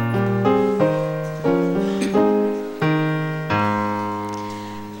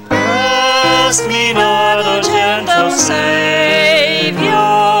 Pass me not, O gentle Savior,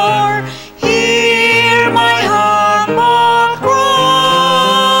 hear my humble cry.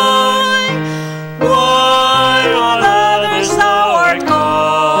 While on others thou art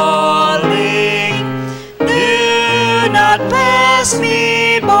calling, do not pass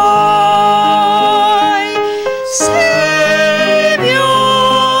me by. Savior,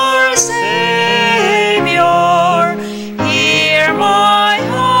 Savior, hear my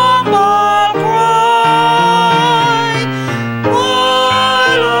humble cry.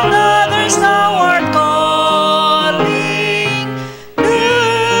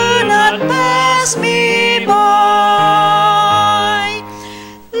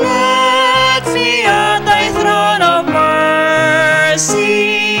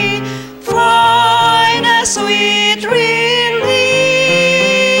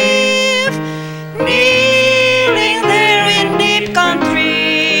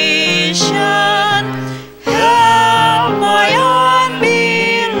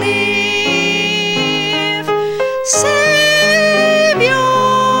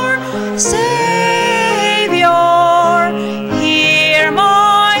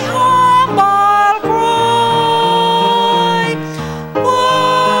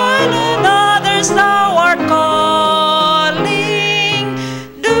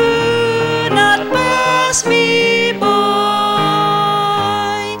 pass me by.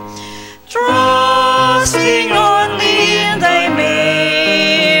 Trusting only in thy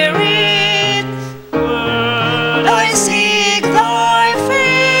merit, would I seek thy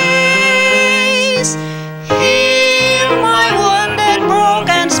face. Heal my wounded,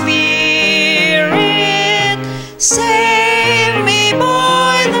 broken spirit. Save me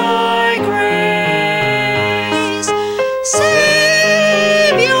by thy grace.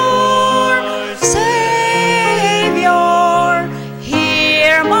 Savior, Savior,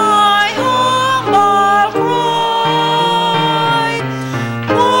 hear my humble cry.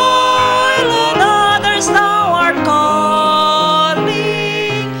 While on others thou art calling,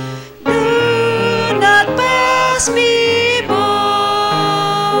 do not pass me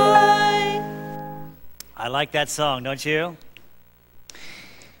by. I like that song, don't you?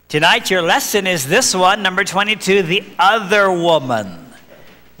 Tonight your lesson is this one, number 22, the other woman.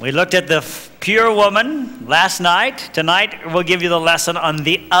 We looked at the pure woman last night. Tonight we'll give you the lesson on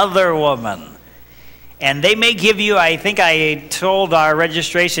the other woman. And they may give you, I think I told our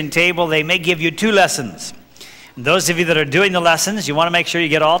registration table, they may give you 2 lessons. And those of you that are doing the lessons, you want to make sure you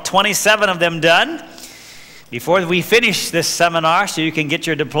get all 27 of them done before we finish this seminar so you can get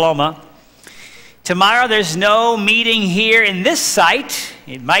your diploma. Tomorrow there's no meeting here in this site.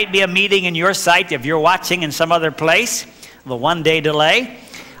 It might be a meeting in your site if you're watching in some other place. The 1-day delay.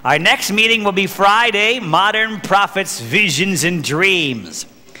 Our next meeting will be Friday, Modern Prophets, Visions, and Dreams.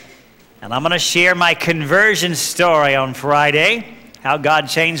 And I'm going to share my conversion story on Friday, how God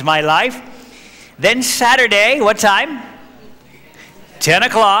changed my life. Then Saturday, what time? 10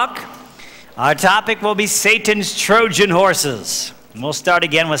 o'clock. Our topic will be Satan's Trojan horses. And we'll start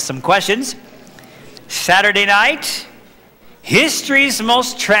again with some questions. Saturday night, history's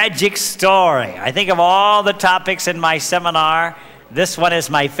most tragic story. I think of all the topics in my seminar, this one is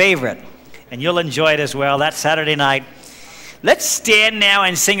my favorite. And you'll enjoy it as well. That's Saturday night. Let's stand now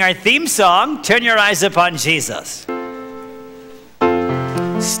and sing our theme song, Turn Your Eyes Upon Jesus.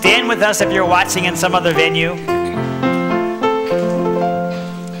 Stand with us if you're watching in some other venue.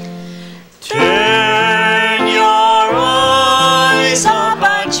 Turn your eyes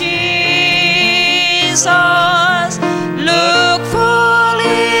upon Jesus. Look full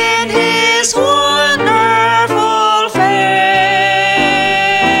in his wonderful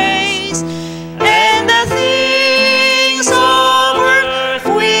face, and the things of earth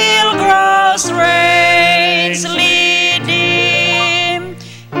will grow strangely dim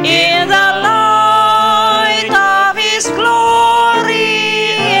in the light of his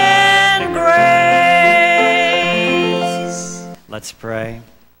glory and grace. Let's pray.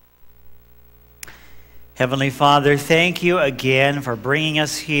 Heavenly Father, thank you again for bringing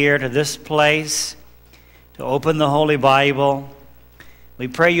us here to this place to open the Holy Bible. We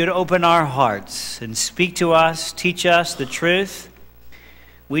pray you to open our hearts and speak to us, teach us the truth.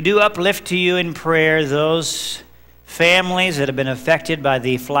 We do uplift to you in prayer those families that have been affected by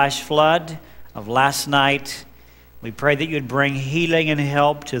the flash flood of last night. We pray that you'd bring healing and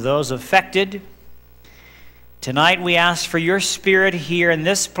help to those affected. Tonight we ask for your Spirit here in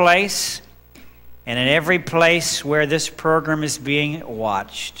this place and in every place where this program is being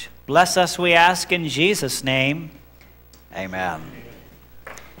watched. Bless us, we ask, in Jesus' name. Amen.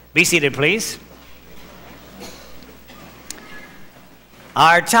 Be seated, please.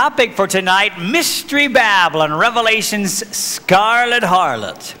 Our topic for tonight, Mystery Babylon, Revelation's Scarlet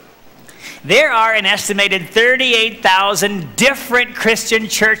Harlot. There are an estimated 38,000 different Christian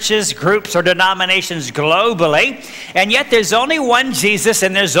churches, groups, or denominations globally, and yet there's only one Jesus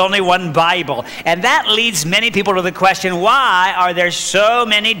and there's only one Bible. And that leads many people to the question, why are there so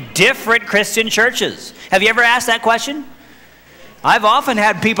many different Christian churches? Have you ever asked that question? I've often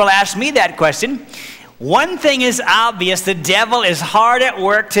had people ask me that question. One thing is obvious, the devil is hard at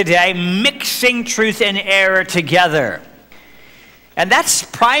work today mixing truth and error together. And that's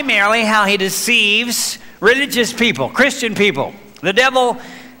primarily how he deceives religious people, Christian people. The devil,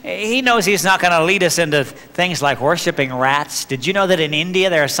 he knows he's not going to lead us into things like worshiping rats. Did you know that in India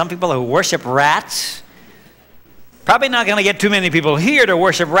there are some people who worship rats? Probably not going to get too many people here to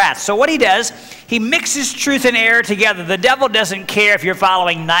worship rats. So what he does, he mixes truth and error together. The devil doesn't care if you're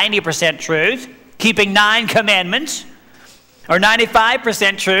following 90% truth, keeping 9 commandments, or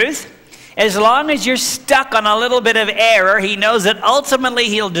 95% truth. As long as you're stuck on a little bit of error, he knows that ultimately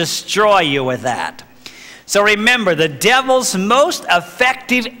he'll destroy you with that. So remember, the devil's most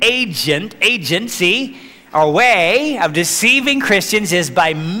effective agency or way of deceiving Christians is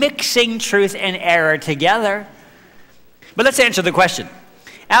by mixing truth and error together. But let's answer the question.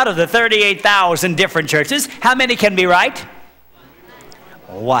 Out of the 38,000 different churches, how many can be right?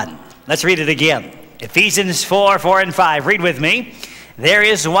 1. Let's read it again. Ephesians 4, 4 and 5. Read with me. There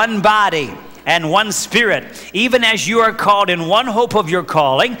is one body and one Spirit, even as you are called in one hope of your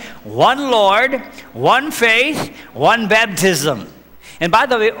calling, one Lord, one faith, one baptism. And by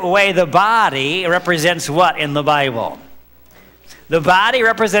the way, the body represents what in the Bible? The body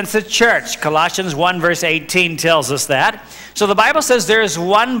represents the church. Colossians 1 verse 18 tells us that. So the Bible says there is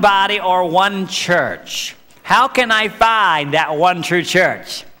one body or one church. How can I find that one true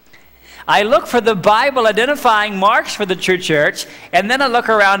church? I look for the Bible identifying marks for the true church, and then I look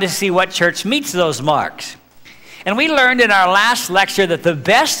around to see what church meets those marks. And we learned in our last lecture that the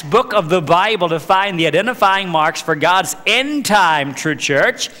best book of the Bible to find the identifying marks for God's end-time true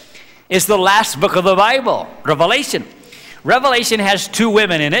church is the last book of the Bible, Revelation. Revelation has 2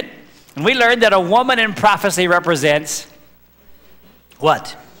 women in it, and we learned that a woman in prophecy represents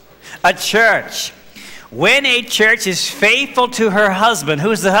what? A church. When a church is faithful to her husband,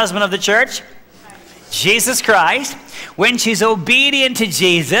 who's the husband of the church? Jesus Christ. When she's obedient to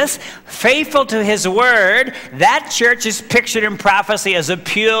Jesus, faithful to his word, that church is pictured in prophecy as a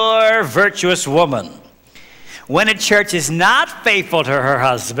pure, virtuous woman. When a church is not faithful to her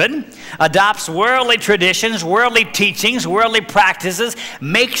husband, adopts worldly traditions, worldly teachings, worldly practices,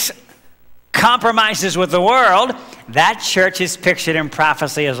 makes compromises with the world, that church is pictured in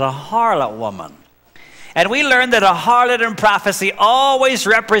prophecy as a harlot woman. And we learned that a harlot in prophecy always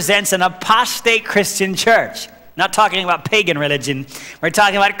represents an apostate Christian church. Not talking about pagan religion. We're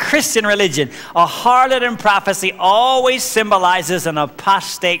talking about Christian religion. A harlot in prophecy always symbolizes an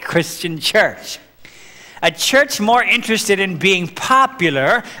apostate Christian church. A church more interested in being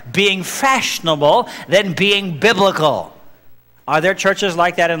popular, being fashionable, than being biblical. Are there churches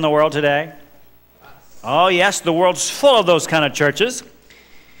like that in the world today? Oh yes, the world's full of those kind of churches.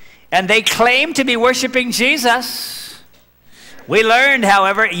 And they claim to be worshiping Jesus. We learned,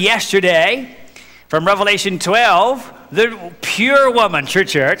 however, yesterday from Revelation 12, the pure woman, true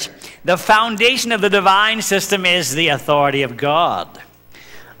church, the foundation of the divine system is the authority of God.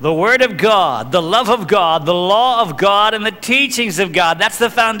 The Word of God, the love of God, the law of God, and the teachings of God. That's the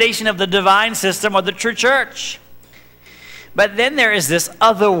foundation of the divine system or the true church. But then there is this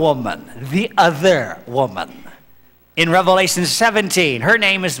other woman, the other woman. In Revelation 17, her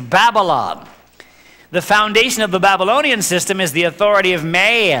name is Babylon. The foundation of the Babylonian system is the authority of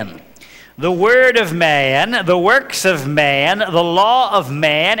man, the word of man, the works of man, the law of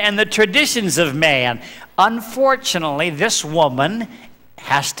man, and the traditions of man. Unfortunately, this woman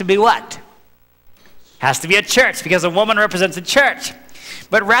has to be what? Has to be a church, because a woman represents a church.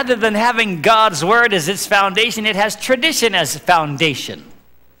 But rather than having God's word as its foundation, it has tradition as foundation,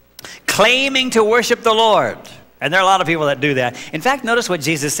 claiming to worship the Lord. And there are a lot of people that do that. In fact, notice what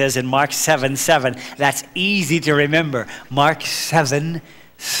Jesus says in Mark 7:7. That's easy to remember. Mark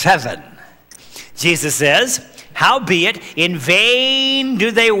 7:7. Jesus says, howbeit, in vain do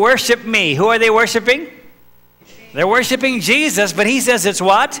they worship me. Who are they worshiping? They're worshiping Jesus, but he says it's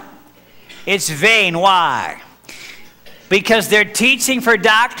what? It's vain. Why? Because they're teaching for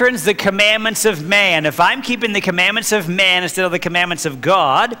doctrines the commandments of man. If I'm keeping the commandments of man instead of the commandments of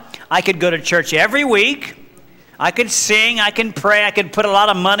God, I could go to church every week. I could sing, I can pray, I could put a lot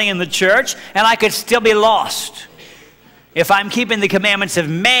of money in the church, and I could still be lost if I'm keeping the commandments of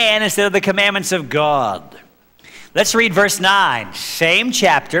man instead of the commandments of God. Let's read verse 9. Same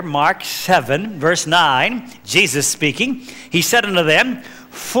chapter, Mark 7, verse 9. Jesus speaking. He said unto them,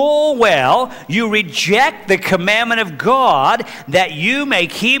 full well you reject the commandment of God that you may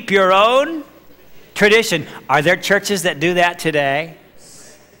keep your own tradition. Are there churches that do that today?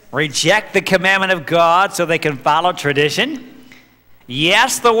 Reject the commandment of God so they can follow tradition?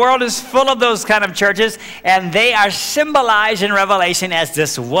 Yes, the world is full of those kind of churches, and they are symbolized in Revelation as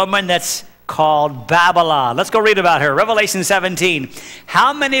this woman that's called Babylon. Let's go read about her. Revelation 17.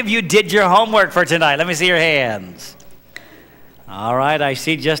 How many of you did your homework for tonight? Let me see your hands. All right, I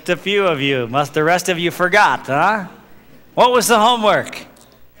see just a few of you. Must the rest of you forgot, huh? What was the homework?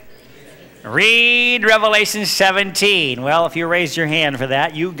 Read Revelation 17. Well, if you raised your hand for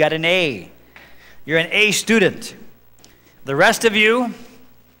that, you got an A. You're an A student. The rest of you,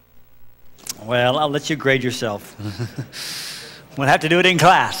 well, I'll let you grade yourself. We'll have to do it in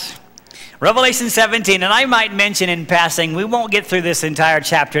class. Revelation 17, and I might mention in passing, we won't get through this entire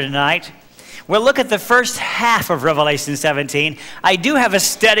chapter tonight. We'll look at the first half of Revelation 17. I do have a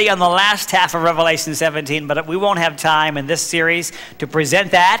study on the last half of Revelation 17, but we won't have time in this series to present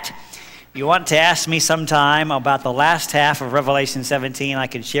that. If you want to ask me sometime about the last half of Revelation 17, I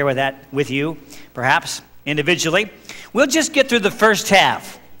can share with you, perhaps individually. We'll just get through the first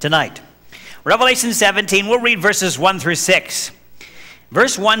half tonight. Revelation 17, we'll read verses 1 through 6.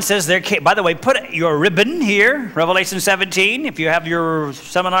 Verse 1 says, there came, by the way, put your ribbon here, Revelation 17, if you have your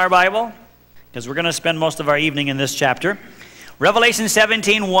seminar Bible, because we're going to spend most of our evening in this chapter. Revelation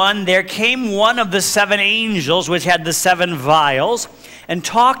 17:1, there came one of the 7 angels which had the 7 vials, and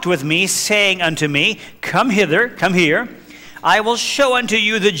talked with me, saying unto me, come hither, come here. I will show unto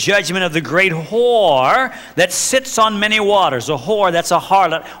you the judgment of the great whore that sits on many waters. A whore, that's a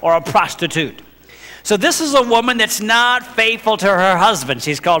harlot or a prostitute. So this is a woman that's not faithful to her husband.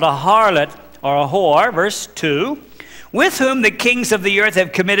 She's called a harlot or a whore, verse 2, with whom the kings of the earth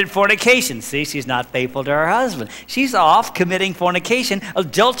have committed fornication. See, she's not faithful to her husband. She's off committing fornication,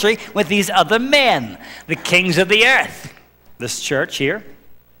 adultery with these other men, the kings of the earth. This church here.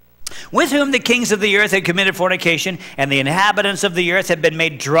 With whom the kings of the earth have committed fornication, and the inhabitants of the earth have been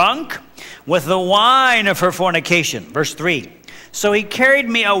made drunk with the wine of her fornication. Verse 3. So he carried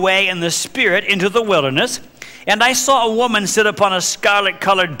me away in the spirit into the wilderness, and I saw a woman sit upon a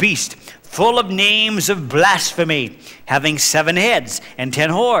scarlet-colored beast, full of names of blasphemy, having 7 heads and 10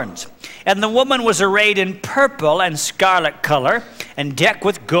 horns. And the woman was arrayed in purple and scarlet color, and decked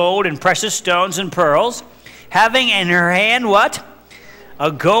with gold and precious stones and pearls, having in her hand what?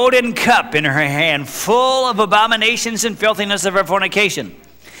 A golden cup in her hand, full of abominations and filthiness of her fornication.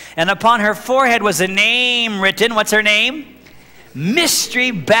 And upon her forehead was a name written. What's her name?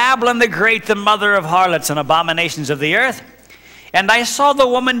 Mystery, Babylon the Great, the mother of harlots and abominations of the earth. And I saw the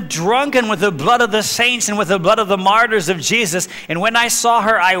woman drunken with the blood of the saints and with the blood of the martyrs of Jesus. And when I saw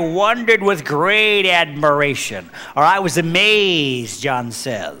her, I wondered with great admiration. Or I was amazed, John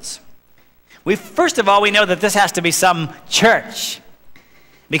says. First of all, we know that this has to be some church,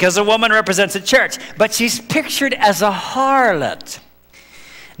 because a woman represents a church. But she's pictured as a harlot.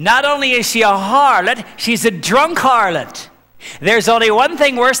 Not only is she a harlot, she's a drunk harlot. There's only one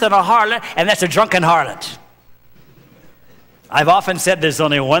thing worse than a harlot, and that's a drunken harlot. I've often said there's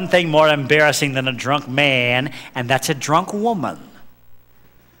only one thing more embarrassing than a drunk man, and that's a drunk woman.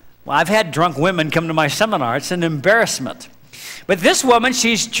 Well, I've had drunk women come to my seminar. It's an embarrassment. But this woman,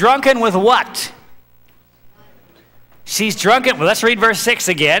 she's drunken with what? She's drunken. Well, let's read verse 6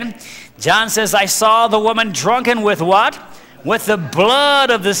 again. John says, I saw the woman drunken with what? With the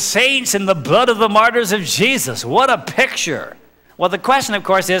blood of the saints and the blood of the martyrs of Jesus. What a picture. Well, the question, of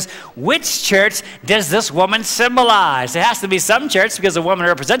course, is, which church does this woman symbolize? It has to be some church, because a woman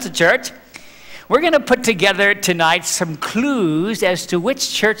represents a church. We're going to put together tonight some clues as to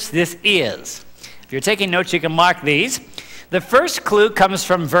which church this is. If you're taking notes, you can mark these. The first clue comes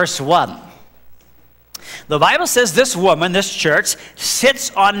from verse 1. The Bible says this woman, this church,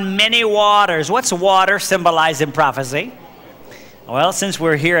 sits on many waters. What's water symbolized in prophecy? Well, since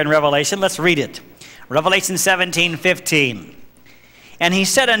we're here in Revelation, let's read it. Revelation 17:15. And he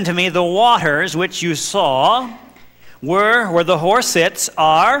said unto me, the waters which you saw where the whore sits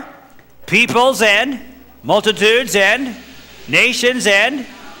are peoples and multitudes and nations and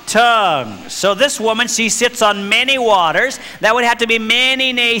tongues. So this woman, she sits on many waters. That would have to be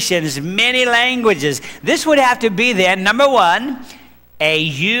many nations, many languages. This would have to be then, number 1, a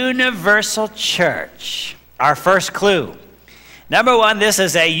universal church. Our first clue. Number 1, this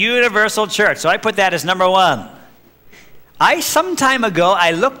is a universal church. So I put that as number 1. Some time ago,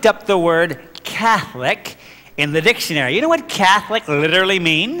 I looked up the word Catholic in the dictionary. You know what Catholic literally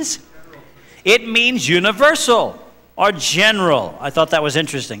means? It means universal or general. I thought that was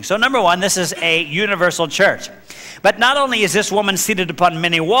interesting. So number 1, this is a universal church. But not only is this woman seated upon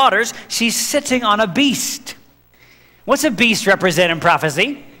many waters, she's sitting on a beast. What's a beast represent in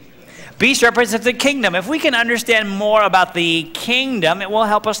prophecy? Beast represents the kingdom. If we can understand more about the kingdom, it will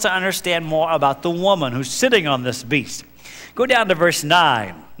help us to understand more about the woman who's sitting on this beast. Go down to verse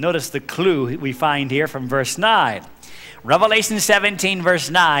 9. Notice the clue we find here from verse 9. Revelation 17 verse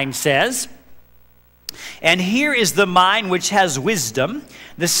 9 says, and here is the mind which has wisdom.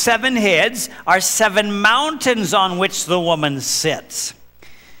 The 7 heads are 7 mountains on which the woman sits.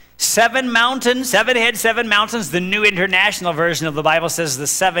 7 mountains, 7 heads, 7 mountains. The New International Version of the Bible says the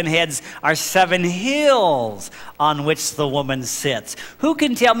 7 heads are 7 hills on which the woman sits. Who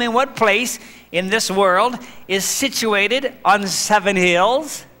can tell me what place in this world is situated on 7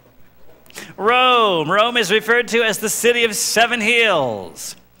 hills? Rome. Rome is referred to as the city of 7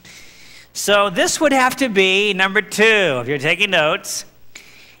 hills. So this would have to be, number 2, if you're taking notes,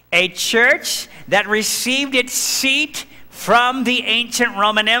 a church that received its seat from the ancient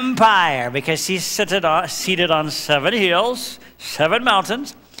Roman Empire, because she's seated on 7 hills, 7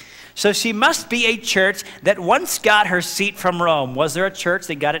 mountains. So she must be a church that once got her seat from Rome. Was there a church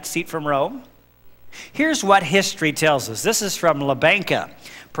that got its seat from Rome? Here's what history tells us. This is from Labanca,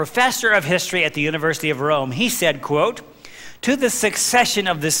 professor of history at the University of Rome. He said, quote, To the succession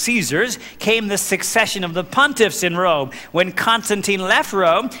of the Caesars came the succession of the pontiffs in Rome. When Constantine left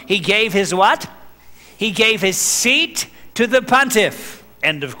Rome, he gave his what? He gave his seat to the pontiff.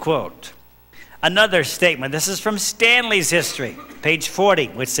 End of quote. Another statement. This is from Stanley's History, page 40,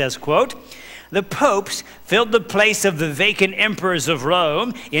 which says, quote, the popes filled the place of the vacant emperors of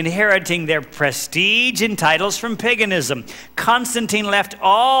Rome, inheriting their prestige and titles from paganism. Constantine left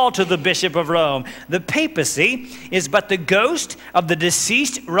all to the bishop of Rome. The papacy is but the ghost of the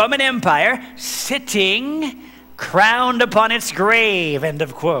deceased Roman Empire sitting crowned upon its grave, end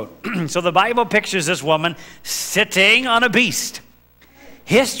of quote. So the Bible pictures this woman sitting on a beast.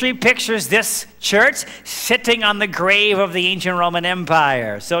 History pictures this church sitting on the grave of the ancient Roman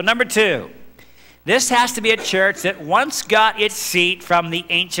Empire. So number 2. This has to be a church that once got its seat from the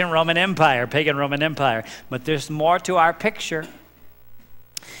ancient Roman Empire, pagan Roman Empire. But there's more to our picture.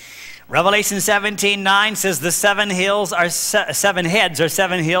 Revelation 17:9 says the 7 hills are 7 heads or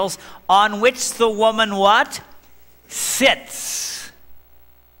 7 hills on which the woman what? Sits.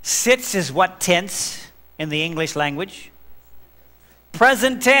 Sits is what tense in the English language?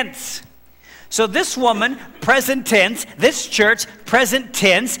 Present tense. So this woman, present tense, this church, present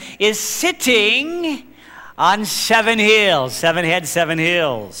tense, is sitting on 7 hills. 7 heads, 7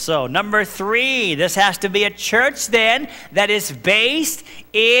 hills. So number 3, this has to be a church then that is based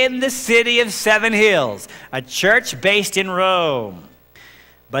in the city of 7 hills. A church based in Rome.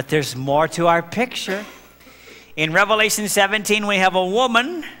 But there's more to our picture. In Revelation 17, we have a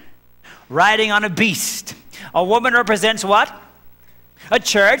woman riding on a beast. A woman represents what? A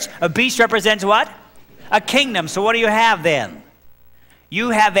church. A beast represents what? A kingdom. So what do you have then? You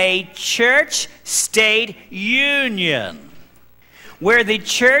have a church-state union where the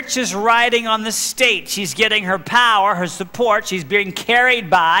church is riding on the state. She's getting her power, her support. She's being carried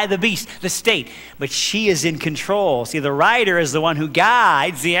by the beast, the state. But she is in control. See, the rider is the one who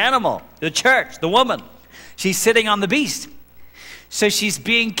guides the animal, the church, the woman. She's sitting on the beast. So she's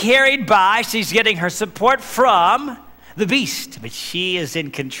being carried by, she's getting her support from the beast, but she is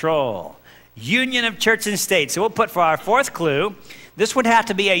in control. Union of church and state. So we'll put for our 4th clue, this would have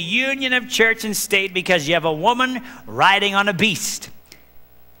to be a union of church and state because you have a woman riding on a beast.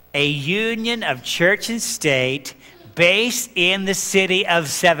 A union of church and state based in the city of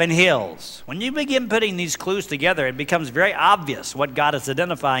 7 hills. When you begin putting these clues together, it becomes very obvious what God is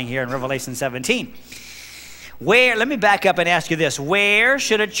identifying here in Revelation 17. Let me back up and ask you this. Where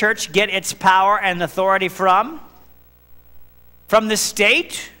should a church get its power and authority from? From the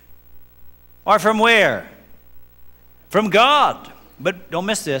state or from where? From God. But don't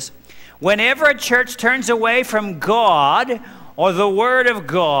miss this. Whenever a church turns away from God or the Word of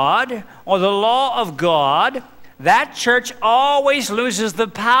God or the law of God, that church always loses the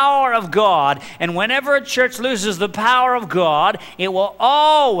power of God. And whenever a church loses the power of God, it will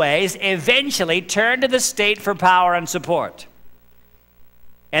always eventually turn to the state for power and support.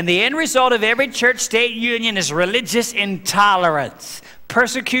 And the end result of every church-state union is religious intolerance,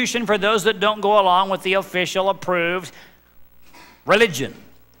 persecution for those that don't go along with the official approved religion.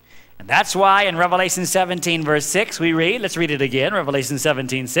 And that's why in Revelation 17, verse 6, we read, let's read it again, Revelation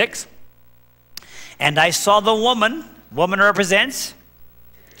 17, 6. And I saw the woman represents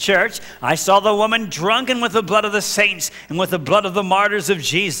church. I saw the woman drunken with the blood of the saints and with the blood of the martyrs of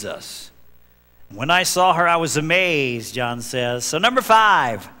Jesus. When I saw her, I was amazed, John says. So number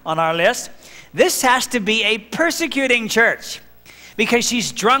 5 on our list, this has to be a persecuting church because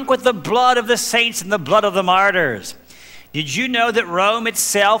she's drunk with the blood of the saints and the blood of the martyrs. Did you know that Rome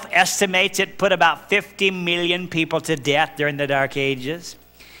itself estimates it put about 50 million people to death during the Dark Ages?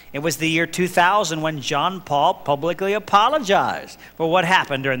 It was the year 2000 when John Paul publicly apologized for what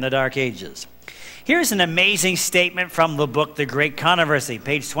happened during the Dark Ages. Here's an amazing statement from the book, The Great Controversy,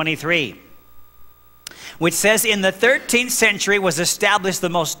 page 23. Which says, in the 13th century was established the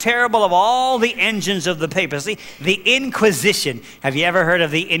most terrible of all the engines of the papacy, the Inquisition. Have you ever heard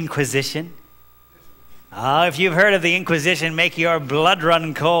of the Inquisition? Oh, if you've heard of the Inquisition, make your blood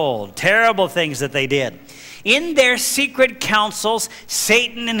run cold. Terrible things that they did. In their secret councils,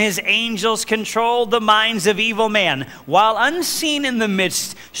 Satan and his angels controlled the minds of evil men, while unseen in the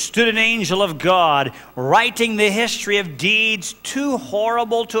midst stood an angel of God, writing the history of deeds too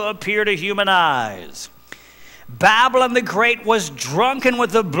horrible to appear to human eyes. Babylon the Great was drunken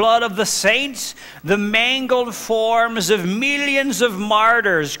with the blood of the saints. The mangled forms of millions of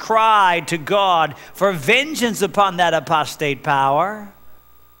martyrs cried to God for vengeance upon that apostate power.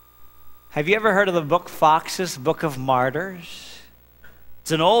 Have you ever heard of the book Fox's Book of Martyrs?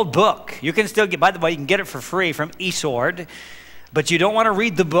 It's an old book. You can still get, by the way, you can get it for free from eSword. But you don't want to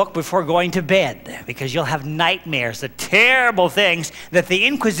read the book before going to bed because you'll have nightmares, the terrible things that the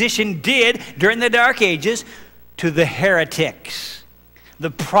Inquisition did during the Dark Ages to the heretics,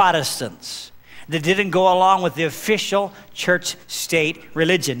 the Protestants that didn't go along with the official church-state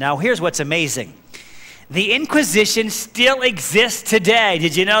religion. Now, here's what's amazing. The Inquisition still exists today.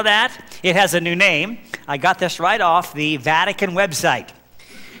 Did you know that? It has a new name. I got this right off the Vatican website.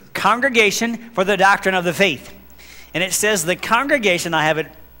 Congregation for the Doctrine of the Faith. And it says the congregation, I have it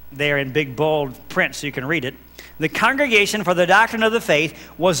there in big bold print so you can read it. The Congregation for the Doctrine of the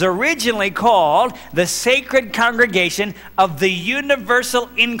Faith was originally called the Sacred Congregation of the Universal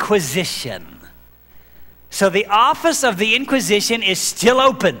Inquisition. So the office of the Inquisition is still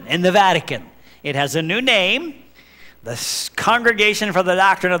open in the Vatican. It has a new name, the Congregation for the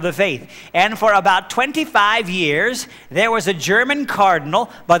Doctrine of the Faith. And for about 25 years, there was a German cardinal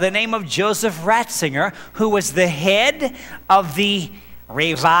by the name of Joseph Ratzinger, who was the head of the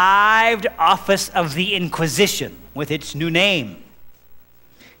revived office of the Inquisition with its new name.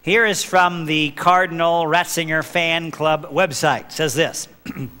 Here is from the Cardinal Ratzinger Fan Club website. It says this.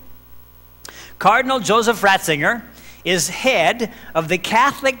 Cardinal Joseph Ratzinger is head of the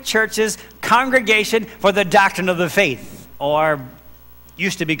Catholic Church's Congregation for the Doctrine of the Faith, or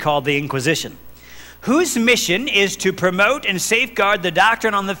used to be called the Inquisition, whose mission is to promote and safeguard the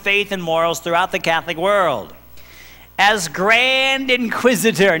doctrine on the faith and morals throughout the Catholic world. As Grand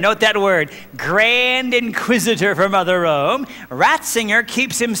Inquisitor, note that word, Grand Inquisitor for Mother Rome, Ratzinger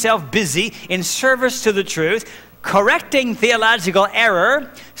keeps himself busy in service to the truth, correcting theological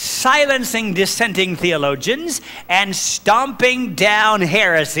error, silencing dissenting theologians, and stomping down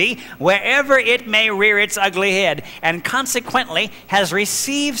heresy wherever it may rear its ugly head, and consequently has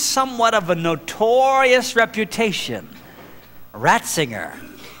received somewhat of a notorious reputation. Ratzinger,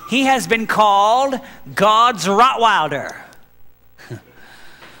 he has been called God's Rottweiler.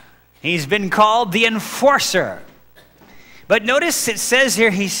 He's been called the Enforcer. But notice it says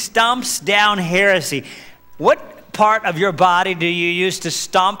here he stomps down heresy. What part of your body do you use to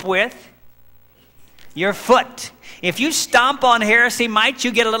stomp with? Your foot. If you stomp on heresy, might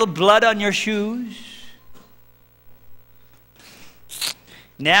you get a little blood on your shoes?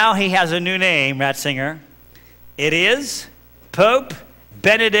 Now he has a new name, Ratzinger. It is Pope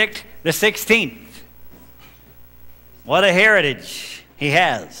Benedict XVI. What a heritage he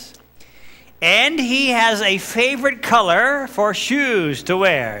has. And he has a favorite color for shoes to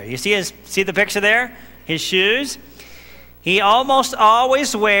wear. You see the picture there? His shoes. He almost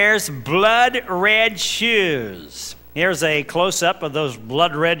always wears blood red shoes. Here's a close-up of those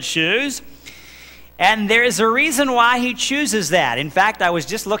blood red shoes. And there is a reason why he chooses that. In fact, I was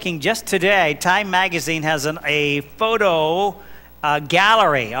just looking just today. Time magazine has a photo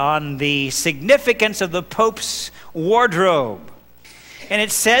gallery on the significance of the Pope's wardrobe. And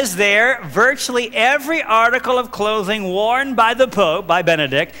it says there, virtually every article of clothing worn by the Pope, by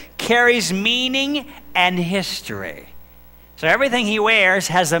Benedict, carries meaning and history. So everything he wears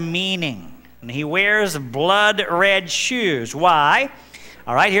has a meaning. And he wears blood red shoes. Why?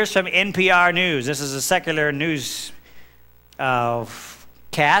 All right, here's from NPR News. This is a secular news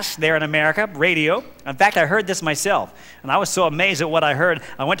cast there in America, radio. In fact, I heard this myself, and I was so amazed at what I heard.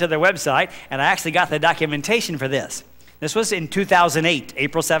 I went to their website, and I actually got the documentation for this. This was in 2008,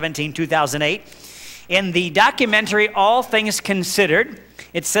 April 17, 2008. In the documentary All Things Considered,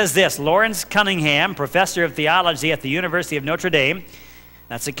 it says this: Lawrence Cunningham, professor of theology at the University of Notre Dame,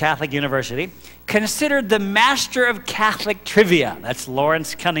 that's a Catholic university, considered the master of Catholic trivia, that's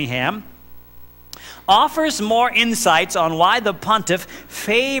Lawrence Cunningham, offers more insights on why the pontiff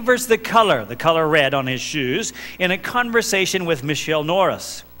favors the color red on his shoes, in a conversation with Michelle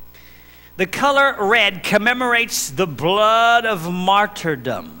Norris. The color red commemorates the blood of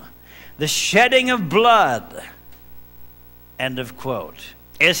martyrdom, the shedding of blood. End of quote.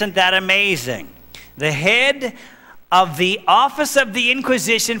 Isn't that amazing? The head of the office of the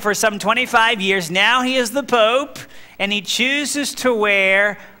Inquisition for some 25 years, now he is the Pope, and he chooses to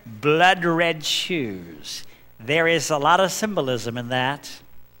wear blood red shoes. There is a lot of symbolism in that.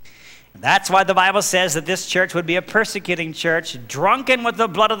 That's why the Bible says that this church would be a persecuting church, drunken with the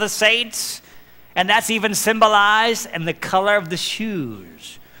blood of the saints, and that's even symbolized in the color of the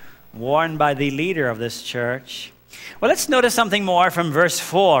shoes worn by the leader of this church. Well, let's notice something more from verse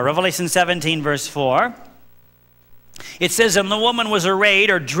 4, Revelation 17, verse 4. It says, and the woman was arrayed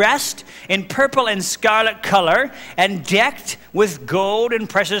or dressed in purple and scarlet color and decked with gold and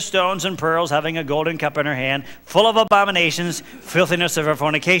precious stones and pearls, having a golden cup in her hand, full of abominations, filthiness of her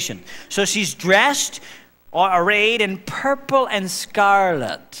fornication. So she's dressed or arrayed in purple and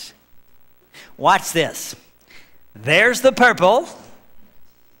scarlet. Watch this. There's the purple.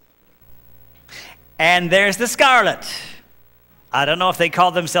 And there's the scarlet. I don't know if they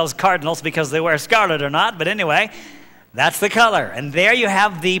call themselves cardinals because they wear scarlet or not, but anyway, that's the color. And there you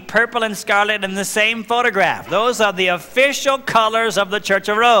have the purple and scarlet in the same photograph. Those are the official colors of the Church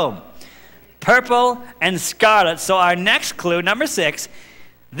of Rome. Purple and scarlet. So our next clue, number 6,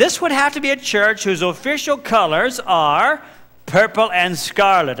 this would have to be a church whose official colors are purple and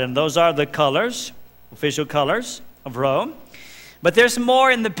scarlet. And those are the colors, official colors of Rome. But there's more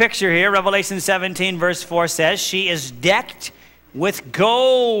in the picture here. Revelation 17 verse 4 says, she is decked with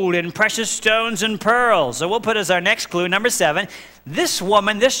gold and precious stones and pearls. So we'll put as our next clue, number 7, this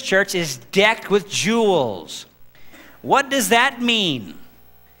woman, this church is decked with jewels. What does that mean?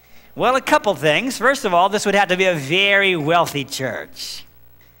 Well, a couple things. First of all, this would have to be a very wealthy church.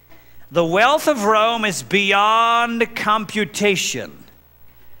 The wealth of Rome is beyond computation.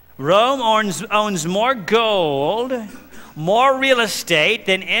 Rome owns more gold, more real estate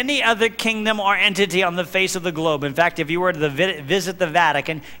than any other kingdom or entity on the face of the globe. In fact, if you were to visit the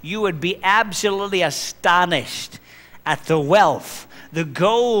Vatican, you would be absolutely astonished at the wealth, the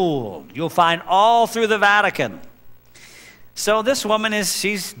gold you'll find all through the Vatican. So this woman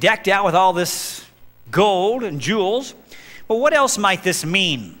she's decked out with all this gold and jewels. But what else might this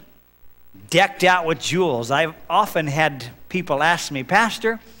mean? Decked out with jewels. I've often had people ask me,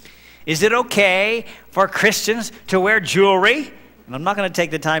 Pastor, is it okay for Christians to wear jewelry? And I'm not going to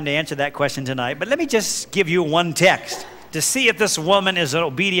take the time to answer that question tonight, but let me just give you one text to see if this woman is in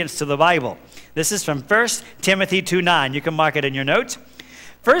obedience to the Bible. This is from 1 Timothy 2:9. You can mark it in your notes.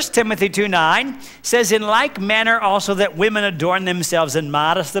 1 Timothy 2:9 says, in like manner also that women adorn themselves in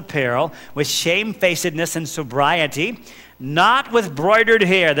modest apparel, with shamefacedness and sobriety, not with broidered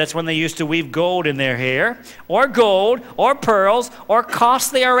hair. That's when they used to weave gold in their hair, or gold, or pearls, or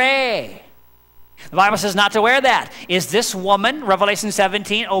costly array. The Bible says not to wear that. Is this woman, Revelation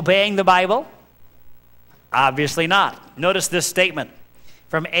 17, obeying the Bible? Obviously not. Notice this statement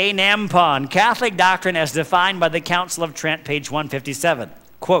from A. Nampon, Catholic Doctrine as Defined by the Council of Trent, page 157.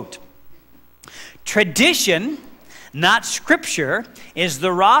 Quote, tradition, not scripture, is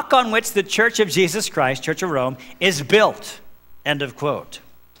the rock on which the Church of Jesus Christ, Church of Rome, is built. End of quote.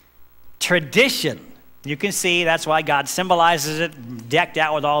 Tradition. You can see that's why God symbolizes it, decked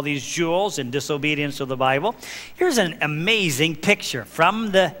out with all these jewels in disobedience to the Bible. Here's an amazing picture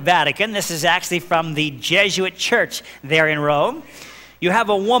from the Vatican. This is actually from the Jesuit church there in Rome. You have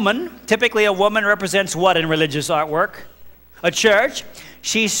a woman. Typically a woman represents what in religious artwork? A church.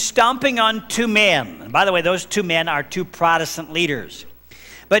 She's stomping on two men. And by the way, those two men are two Protestant leaders.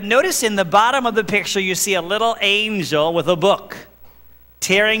 But notice in the bottom of the picture, you see a little angel with a book,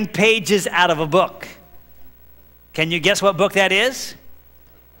 tearing pages out of a book. Can you guess what book that is?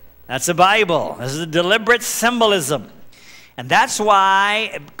 That's the Bible. This is a deliberate symbolism. And that's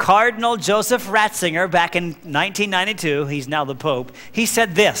why Cardinal Joseph Ratzinger, back in 1992, he's now the Pope, he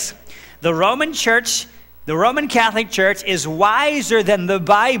said this, the Roman Catholic Church is wiser than the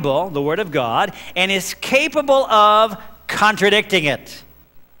Bible, the Word of God, and is capable of contradicting it.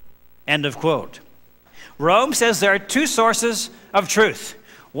 End of quote. Rome says there are two sources of truth.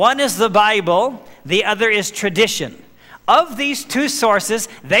 One is the Bible, the other is tradition. Of these two sources,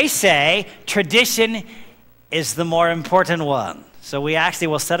 they say tradition is the more important one. So we actually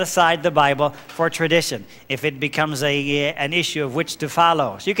will set aside the Bible for tradition if it becomes an issue of which to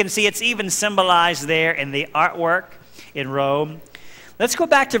follow. So you can see it's even symbolized there in the artwork in Rome. Let's go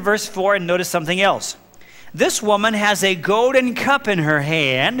back to verse 4 and notice something else. This woman has a golden cup in her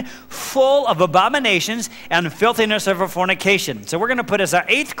hand full of abominations and filthiness of her fornication. So we're going to put as our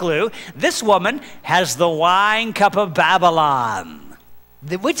 8th clue, this woman has the wine cup of Babylon,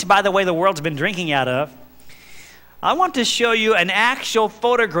 which, by the way, the world's been drinking out of. I want to show you an actual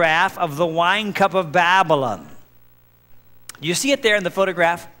photograph of the wine cup of Babylon. You see it there in the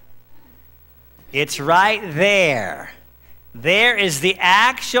photograph? It's right there. There is the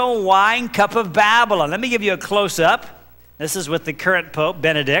actual wine cup of Babylon. Let me give you a close-up. This is with the current Pope,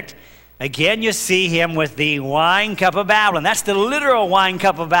 Benedict. Again, you see him with the wine cup of Babylon. That's the literal wine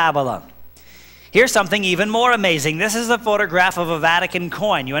cup of Babylon. Here's something even more amazing. This is a photograph of a Vatican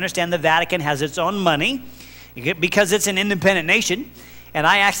coin. You understand the Vatican has its own money because it's an independent nation. And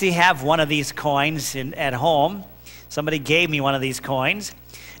I actually have one of these coins at home. Somebody gave me one of these coins.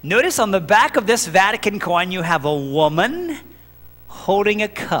 Notice on the back of this Vatican coin, you have a woman holding a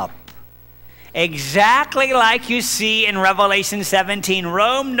cup. Exactly like you see in Revelation 17.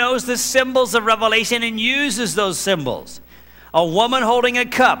 Rome knows the symbols of Revelation and uses those symbols. A woman holding a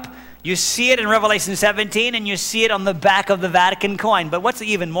cup. You see it in Revelation 17, and you see it on the back of the Vatican coin. But what's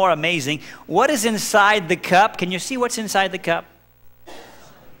even more amazing, what is inside the cup? Can you see what's inside the cup?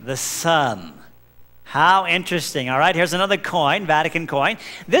 The sun. How interesting. All right, here's another coin, Vatican coin.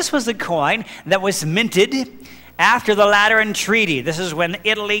 This was the coin that was minted after the Lateran Treaty. This is when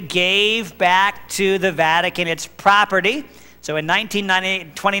Italy gave back to the Vatican its property. So in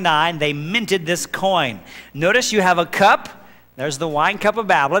 1929, they minted this coin. Notice you have a cup. There's the wine cup of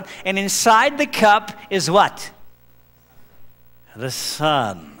Babylon. And inside the cup is what? The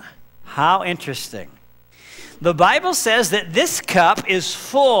sun. How interesting. The Bible says that this cup is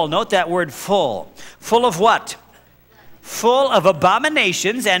full. Note that word full. Full of what? Full of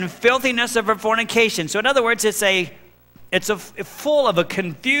abominations and filthiness of fornication. So in other words, it's full of a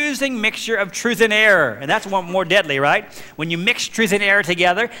confusing mixture of truth and error. And that's more deadly, right? When you mix truth and error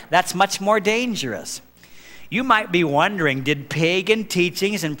together, that's much more dangerous. You might be wondering, did pagan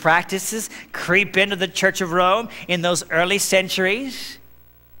teachings and practices creep into the Church of Rome in those early centuries?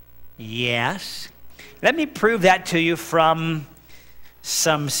 Yes. Let me prove that to you from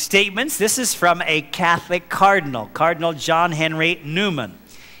some statements. This is from a Catholic cardinal, Cardinal John Henry Newman.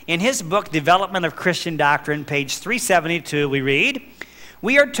 In his book, Development of Christian Doctrine, page 372, we read,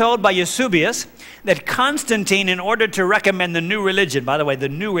 "We are told by Eusebius that Constantine, in order to recommend the new religion," by the way, the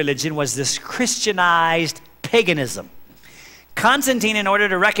new religion was this Christianized paganism. Constantine, in order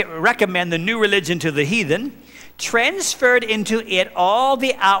to recommend the new religion to the heathen, transferred into it all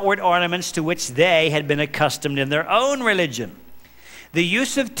the outward ornaments to which they had been accustomed in their own religion. The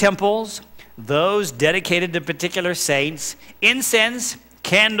use of temples, those dedicated to particular saints, incense,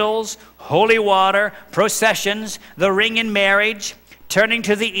 candles, holy water, processions, the ring in marriage, turning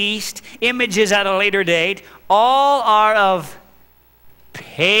to the east, images at a later date, all are of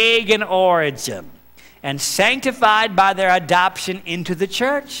pagan origin and sanctified by their adoption into the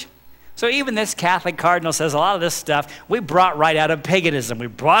church. So even this Catholic cardinal says a lot of this stuff we brought right out of paganism. We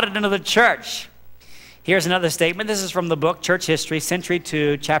brought it into the church. Here's another statement. This is from the book Church History, Century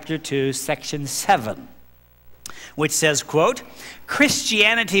 2, Chapter 2, Section 7, which says, quote,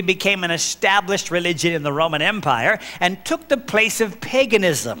 "Christianity became an established religion in the Roman Empire and took the place of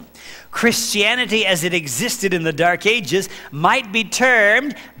paganism. Christianity as it existed in the Dark Ages might be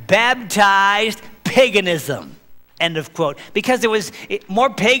termed baptized paganism." End of quote. Because it was more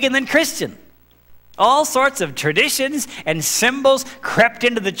pagan than Christian. All sorts of traditions and symbols crept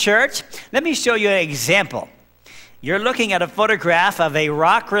into the church. Let me show you an example. You're looking at a photograph of a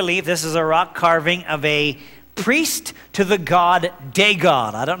rock relief. This is a rock carving of a priest to the god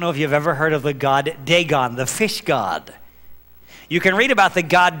Dagon. I don't know if you've ever heard of the god Dagon, the fish god. You can read about the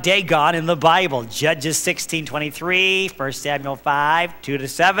god Dagon in the Bible. Judges 16:23, 1 Samuel 5,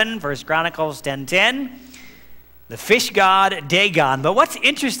 2-7, 1 Chronicles 10:10. The fish god Dagon. But what's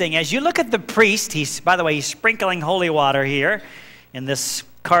interesting, as you look at the priest, by the way, he's sprinkling holy water here in this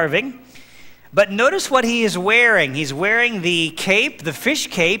carving. But notice what he is wearing. He's wearing the cape, the fish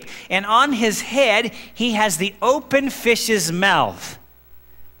cape, and on his head, he has the open fish's mouth,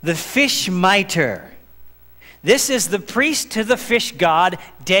 the fish mitre. This is the priest to the fish god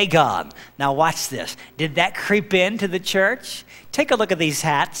Dagon. Now watch this. Did that creep into the church? Take a look at these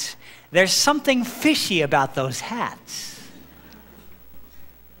hats. There's something fishy about those hats.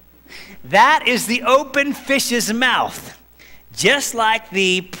 That is the open fish's mouth, just like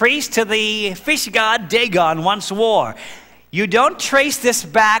the priest to the fish god Dagon once wore. You don't trace this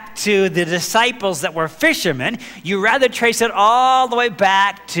back to the disciples that were fishermen. You rather trace it all the way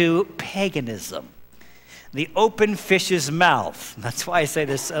back to paganism. The open fish's mouth. That's why I say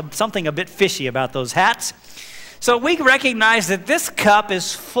there's something a bit fishy about those hats. So we recognize that this cup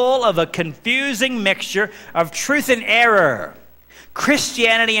is full of a confusing mixture of truth and error,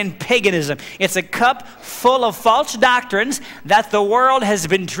 Christianity and paganism. It's a cup full of false doctrines that the world has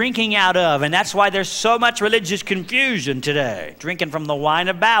been drinking out of, and that's why there's so much religious confusion today. Drinking from the wine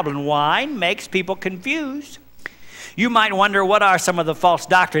of Babylon. Wine makes people confused. You might wonder, what are some of the false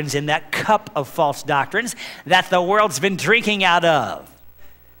doctrines in that cup of false doctrines that the world's been drinking out of?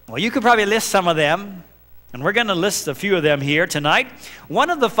 Well, you could probably list some of them. And we're going to list a few of them here tonight. One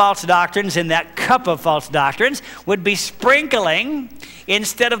of the false doctrines in that cup of false doctrines would be sprinkling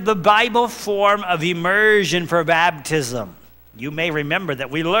instead of the Bible form of immersion for baptism. You may remember that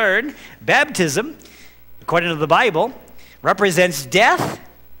we learned baptism, according to the Bible, represents death,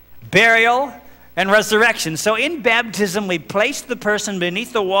 burial, and resurrection. So in baptism, we place the person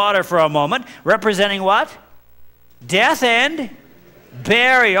beneath the water for a moment, representing what? Death and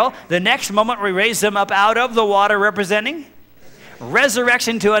burial. The next moment we raise them up out of the water, representing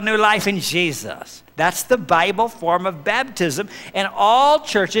resurrection to a new life in Jesus. That's the Bible form of baptism. And all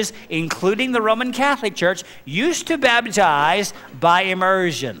churches, including the Roman Catholic Church, used to baptize by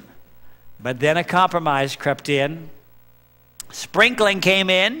immersion. But then a compromise crept in. Sprinkling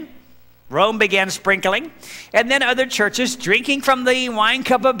came in. Rome began sprinkling. And then other churches, drinking from the wine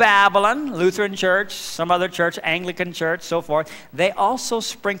cup of Babylon, Lutheran Church, some other church, Anglican Church, so forth, they also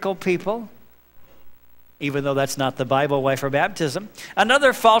sprinkle people, even though that's not the Bible way for baptism.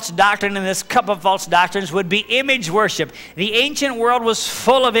 Another false doctrine in this cup of false doctrines would be image worship. The ancient world was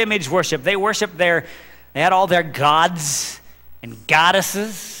full of image worship. They worshiped they had all their gods and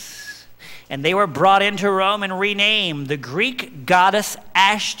goddesses, and they were brought into Rome and renamed. The Greek goddess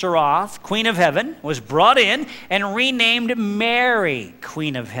Ashtaroth, Queen of Heaven, was brought in and renamed Mary,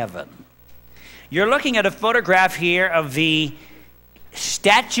 Queen of Heaven. You're looking at a photograph here of the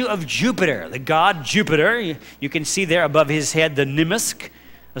statue of Jupiter, the god Jupiter. You can see there above his head the Nimisk,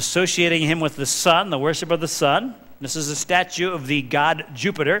 associating him with the sun, the worship of the sun. This is a statue of the god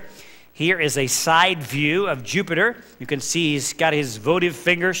Jupiter. Here is a side view of Jupiter. You can see he's got his votive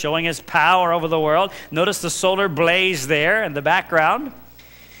finger showing his power over the world. Notice the solar blaze there in the background.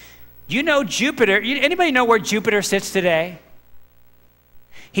 You know Jupiter. Anybody know where Jupiter sits today?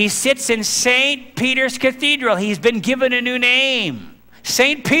 He sits in St. Peter's Cathedral. He's been given a new name,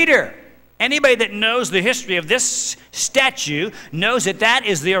 St. Peter. Anybody that knows the history of this statue knows that that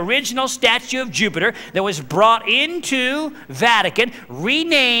is the original statue of Jupiter that was brought into Vatican,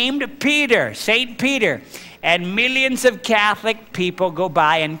 renamed Peter, St. Peter. And millions of Catholic people go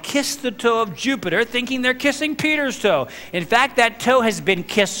by and kiss the toe of Jupiter, thinking they're kissing Peter's toe. In fact, that toe has been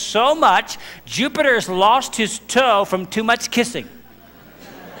kissed so much, Jupiter has lost his toe from too much kissing.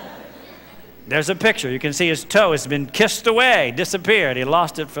 There's a picture. You can see his toe has been kissed away, disappeared. He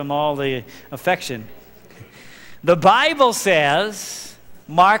lost it from all the affection. The Bible says,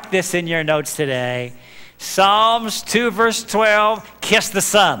 mark this in your notes today, Psalms 2 verse 12, kiss the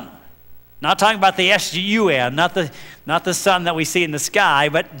sun. Not talking about the S-U-N, not the sun that we see in the sky,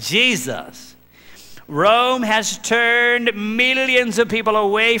 but Jesus. Rome has turned millions of people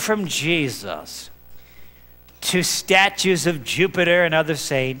away from Jesus to statues of Jupiter and other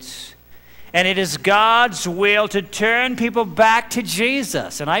saints. And it is God's will to turn people back to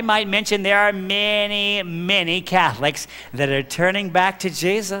Jesus. And I might mention there are many, many Catholics that are turning back to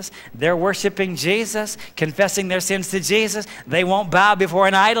Jesus. They're worshiping Jesus, confessing their sins to Jesus. They won't bow before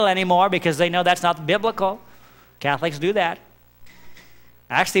an idol anymore because they know that's not biblical. Catholics do that.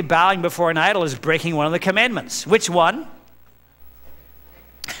 Actually, bowing before an idol is breaking one of the commandments. Which one?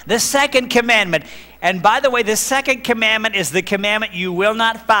 The second commandment. And by the way, the second commandment is the commandment you will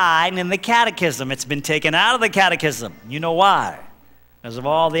not find in the catechism. It's been taken out of the catechism. You know why? Because of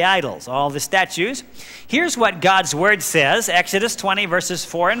all the idols, all the statues. Here's what God's word says, Exodus 20, verses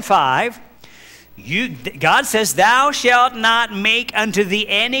 4 and 5. God says, thou shalt not make unto thee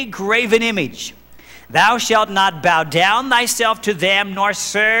any graven image. Thou shalt not bow down thyself to them, nor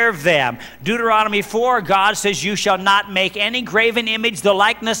serve them. Deuteronomy 4, God says, you shall not make any graven image, the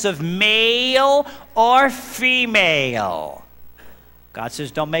likeness of male or female. God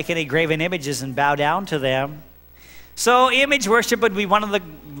says, don't make any graven images and bow down to them. So image worship would be one of the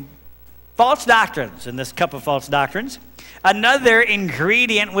false doctrines in this cup of false doctrines. Another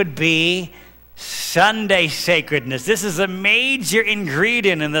ingredient would be Sunday sacredness. This is a major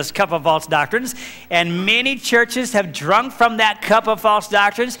ingredient in this cup of false doctrines, and many churches have drunk from that cup of false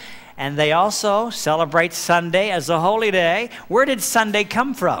doctrines, and they also celebrate Sunday as a holy day. Where did Sunday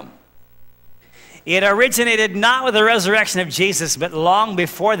come from? It originated not with the resurrection of Jesus, but long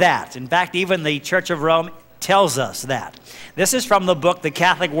before that. In fact, even the Church of Rome tells us that. This is from the book The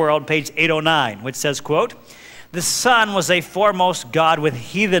Catholic World, page 809, which says, quote, the sun was a foremost god with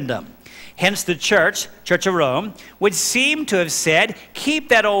heathendom. Hence the Church of Rome, would seem to have said, keep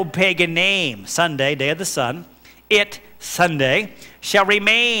that old pagan name, Sunday, day of the sun. It, Sunday, shall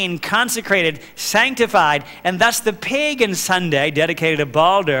remain consecrated, sanctified, and thus the pagan Sunday, dedicated to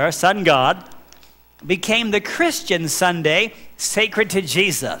Baldur, sun god, became the Christian Sunday, sacred to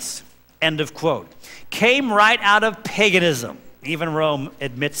Jesus. End of quote. Came right out of paganism. Even Rome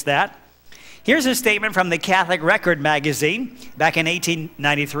admits that. Here's a statement from the Catholic Record magazine back in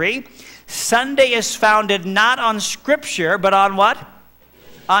 1893. Sunday is founded not on Scripture, but on what?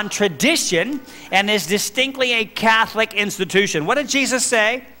 On tradition, and is distinctly a Catholic institution. What did Jesus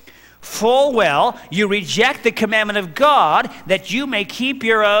say? Full well, you reject the commandment of God that you may keep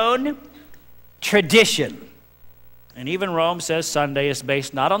your own tradition. And even Rome says Sunday is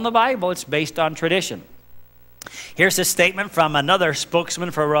based not on the Bible, it's based on tradition. Here's a statement from another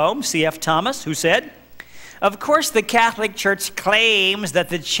spokesman for Rome, C.F. Thomas, who said, Of course, the Catholic Church claims that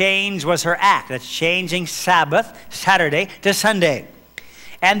the change was her act. That's changing Sabbath, Saturday, to Sunday.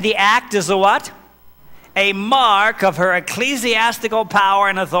 And the act is a what? A mark of her ecclesiastical power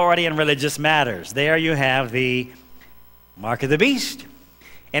and authority in religious matters. There you have the mark of the beast.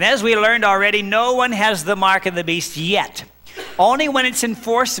 And as we learned already, no one has the mark of the beast yet. Only when it's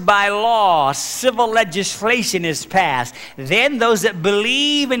enforced by law, civil legislation is passed. Then those that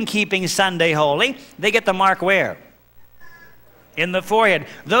believe in keeping Sunday holy, they get the mark where? In the forehead.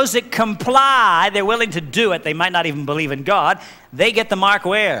 Those that comply, they're willing to do it, they might not even believe in God, they get the mark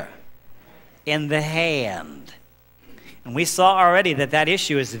where? In the hand. And we saw already that that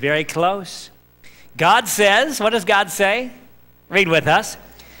issue is very close. God says, what does God say? Read with us.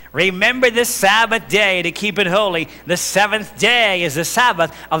 Remember this Sabbath day to keep it holy. The seventh day is the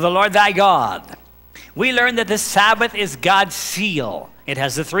Sabbath of the Lord thy God. We learned that the Sabbath is God's seal. It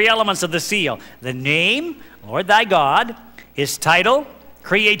has the three elements of the seal. The name, Lord thy God. His title,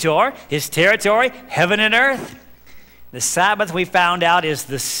 Creator. His territory, heaven and earth. The Sabbath, we found out, is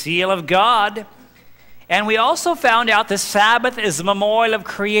the seal of God. And we also found out the Sabbath is a memorial of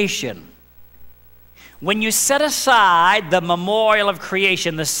creation. When you set aside the memorial of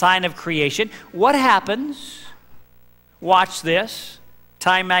creation, the sign of creation, what happens? Watch this.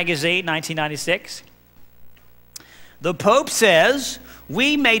 Time magazine, 1996. The Pope says,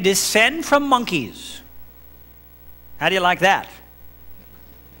 we may descend from monkeys. How do you like that?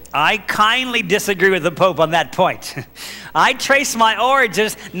 I kindly disagree with the Pope on that point. I trace my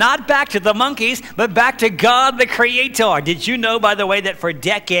origins not back to the monkeys, but back to God the Creator. Did you know, by the way, that for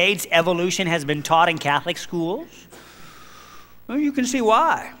decades evolution has been taught in Catholic schools? Well, you can see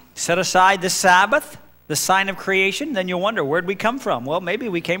why. Set aside the Sabbath, the sign of creation, then you'll wonder, where'd we come from? Well, maybe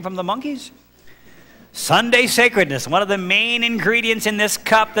we came from the monkeys. Sunday sacredness, one of the main ingredients in this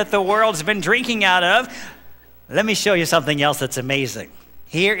cup that the world's been drinking out of. Let me show you something else that's amazing.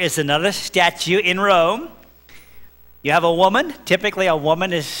 Here is another statue in Rome. You have a woman. Typically, a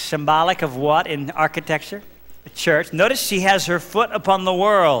woman is symbolic of what in architecture? A church. Notice she has her foot upon the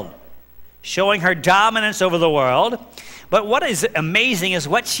world, showing her dominance over the world. But what is amazing is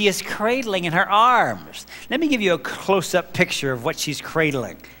what she is cradling in her arms. Let me give you a close-up picture of what she's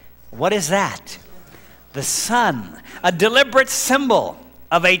cradling. What is that? The sun, a deliberate symbol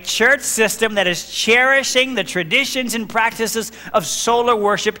of a church system that is cherishing the traditions and practices of solar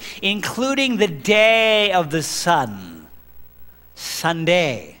worship, including the day of the sun.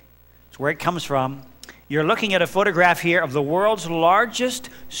 Sunday. That's where it comes from. You're looking at a photograph here of the world's largest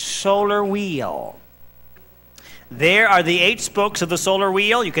solar wheel. There are the 8 spokes of the solar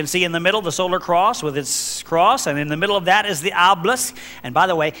wheel. You can see in the middle the solar cross with its cross, and in the middle of that is the obelisk. And by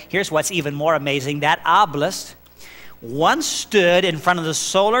the way, here's what's even more amazing. That obelisk once stood in front of the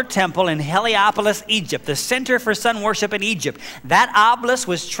solar temple in Heliopolis, Egypt, the center for sun worship in Egypt. That obelisk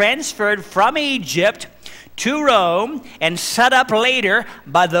was transferred from Egypt to Rome and set up later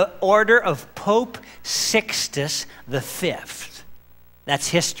by the order of Pope Sixtus V. That's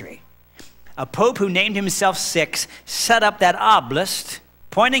history. A pope who named himself Six set up that obelisk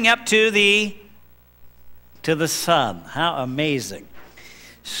pointing up to the sun. How amazing.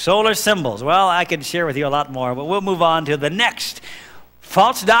 Solar symbols. Well, I could share with you a lot more, but we'll move on to the next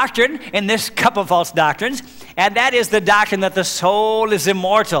false doctrine in this cup of false doctrines, and that is the doctrine that the soul is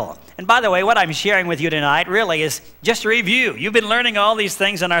immortal. And by the way, what I'm sharing with you tonight really is just a review. You've been learning all these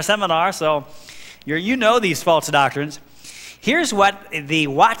things in our seminar, so you know these false doctrines. Here's what the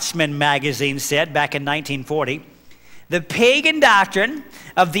Watchman magazine said back in 1940. The pagan doctrine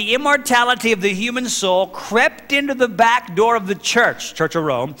of the immortality of the human soul crept into the back door of the Church of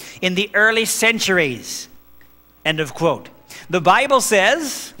Rome, in the early centuries. End of quote. The Bible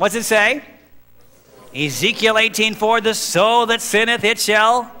says, what's it say? Ezekiel 18:4, the soul that sinneth, it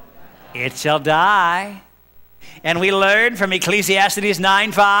shall die. And we learned from Ecclesiastes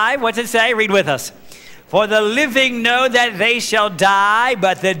 9:5, what's it say? Read with us. For the living know that they shall die,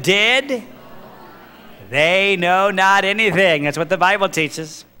 but the dead, they know not anything. That's what the Bible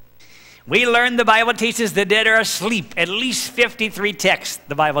teaches. We learned the Bible teaches the dead are asleep. At least 53 texts,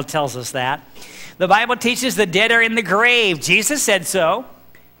 the Bible tells us that. The Bible teaches the dead are in the grave. Jesus said so.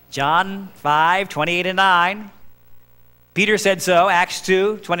 John 5:28 and 9. Peter said so. Acts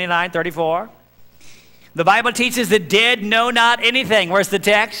 2:29, 34. The Bible teaches the dead know not anything. Where's the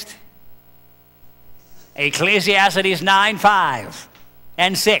text? Ecclesiastes 9:5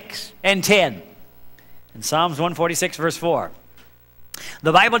 and 6 and 10. In Psalms 146, verse 4.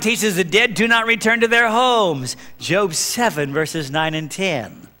 The Bible teaches the dead do not return to their homes. Job 7, verses 9 and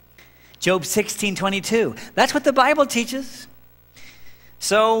 10. Job 16:22. That's what the Bible teaches.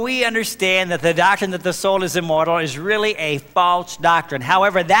 So we understand that the doctrine that the soul is immortal is really a false doctrine.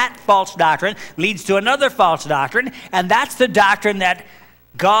 However, that false doctrine leads to another false doctrine, and that's the doctrine that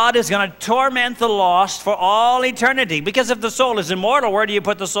God is going to torment the lost for all eternity. Because if the soul is immortal, where do you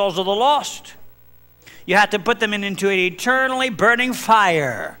put the souls of the lost? You have to put them into an eternally burning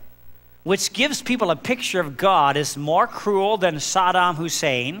fire, which gives people a picture of God as more cruel than Saddam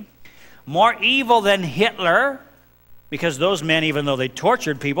Hussein, more evil than Hitler, because those men, even though they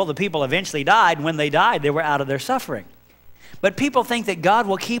tortured people, the people eventually died. When they died, they were out of their suffering. But people think that God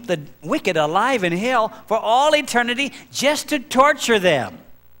will keep the wicked alive in hell for all eternity just to torture them.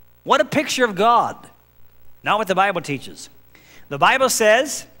 What a picture of God. Not what the Bible teaches. The Bible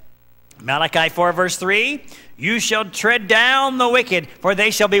says, Malachi 4 verse 3, you shall tread down the wicked, for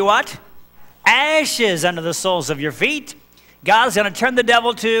they shall be what? Ashes under the soles of your feet. God's going to turn the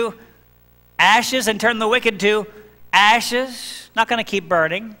devil to ashes and turn the wicked to ashes. Not going to keep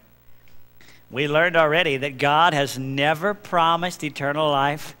burning. We learned already that God has never promised eternal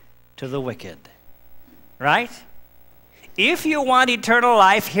life to the wicked. Right? If you want eternal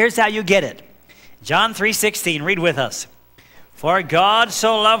life, here's how you get it. John 3:16, read with us. For God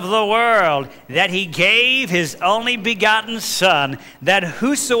so loved the world that he gave his only begotten Son, that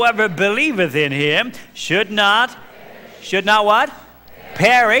whosoever believeth in him should not what?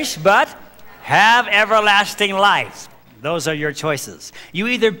 Perish, but have everlasting life. Those are your choices. You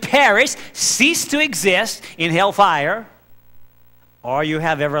either perish, cease to exist in hellfire, or you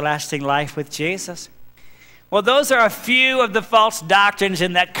have everlasting life with Jesus. Well, those are a few of the false doctrines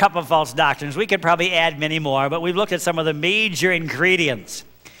in that cup of false doctrines. We could probably add many more, but we've looked at some of the major ingredients.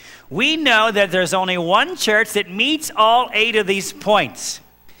 We know that there's only one church that meets all 8 of these points.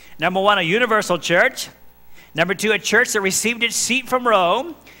 Number 1, a universal church. Number 2, a church that received its seat from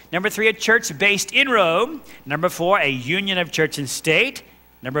Rome. Number 3, a church based in Rome. Number 4, a union of church and state.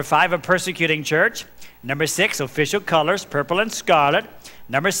 Number 5, a persecuting church. Number 6, official colors, purple and scarlet.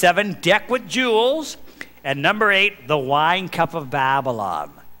 Number 7, decked with jewels. And number 8, the wine cup of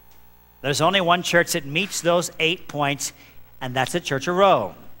Babylon. There's only one church that meets those 8 points, and that's the Church of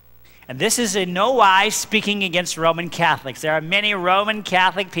Rome. And this is in no wise speaking against Roman Catholics. There are many Roman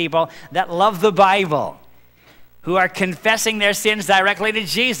Catholic people that love the Bible, who are confessing their sins directly to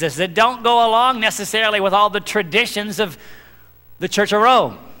Jesus, that don't go along necessarily with all the traditions of the Church of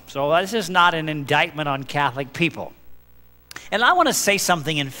Rome. So this is not an indictment on Catholic people. And I want to say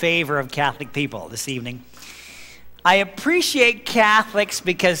something in favor of Catholic people this evening. I appreciate Catholics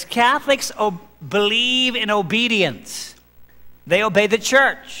because Catholics believe in obedience. They obey the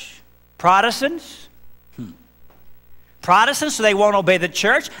church. Protestants? Protestants, they won't obey the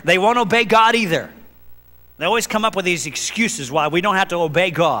church. They won't obey God either. They always come up with these excuses why we don't have to obey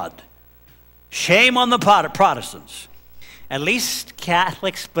God. Shame on the Protestants. At least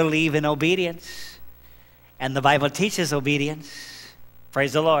Catholics believe in obedience. And the Bible teaches obedience.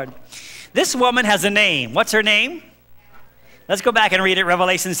 Praise the Lord. This woman has a name. What's her name? Let's go back and read it.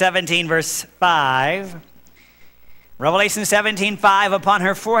 Revelation 17, verse 5. Revelation 17:5. Upon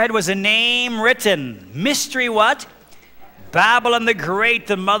her forehead was a name written. Mystery what? Babylon the Great,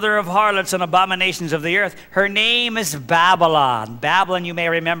 the mother of harlots and abominations of the earth. Her name is Babylon. Babylon, you may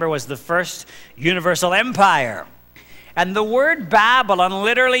remember, was the first universal empire. And the word Babylon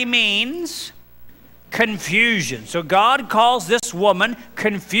literally means confusion. So God calls this woman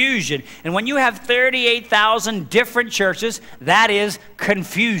confusion. And when you have 38,000 different churches, that is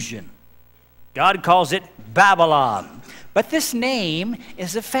confusion. God calls it Babylon. But this name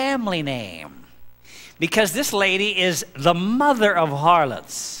is a family name, because this lady is the mother of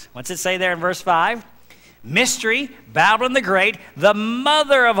harlots. What's it say there in verse 5? Mystery, Babylon the Great, the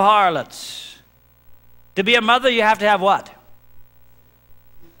mother of harlots. To be a mother, you have to have what?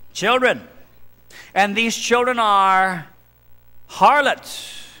 Children. And these children are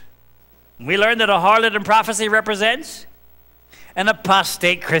harlots. We learned that a harlot in prophecy represents an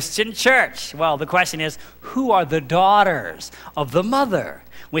apostate Christian church. Well, the question is, who are the daughters of the mother?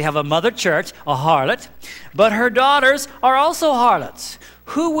 We have a mother church, a harlot, but her daughters are also harlots.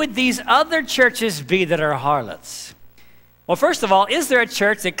 Who would these other churches be that are harlots? Well, first of all, is there a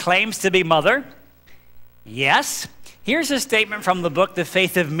church that claims to be mother? Yes. Here's a statement from the book, The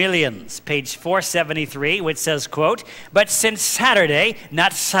Faith of Millions, page 473, which says, quote, but since Saturday,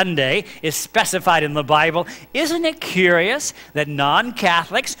 not Sunday, is specified in the Bible, isn't it curious that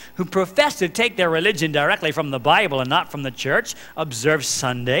non-Catholics who profess to take their religion directly from the Bible and not from the church observe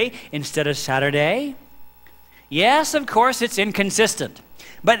Sunday instead of Saturday? Yes, of course, it's inconsistent.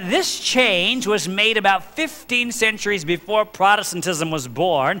 But this change was made about 15 centuries before Protestantism was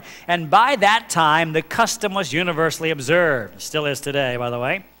born, and by that time, the custom was universally observed. Still is today, by the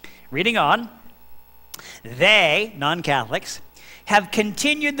way. Reading on. They, non-Catholics, have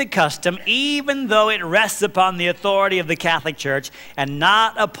continued the custom even though it rests upon the authority of the Catholic Church and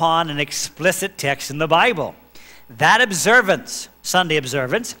not upon an explicit text in the Bible. That observance, Sunday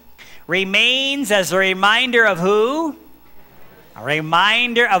observance, remains as a reminder of who? A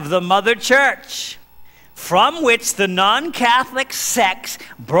reminder of the Mother Church, from which the non-Catholic sects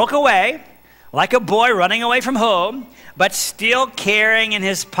broke away like a boy running away from home, but still carrying in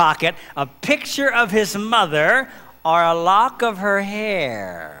his pocket a picture of his mother or a lock of her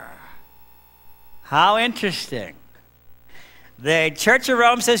hair. How interesting. The Church of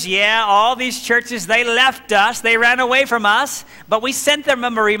Rome says, yeah, all these churches, they left us, they ran away from us, but we sent them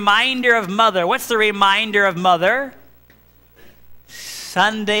a reminder of Mother. What's the reminder of Mother?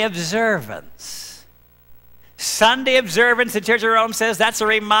 Sunday observance. Sunday observance, the Church of Rome says, that's a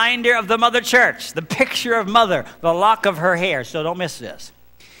reminder of the Mother Church, the picture of Mother, the lock of her hair. So don't miss this.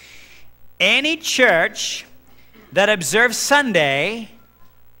 Any church that observes Sunday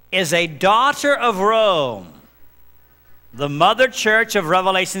is a daughter of Rome, the Mother Church of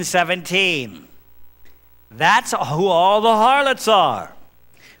Revelation 17. That's who all the harlots are.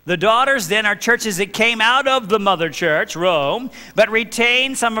 The daughters then are churches that came out of the Mother Church, Rome, but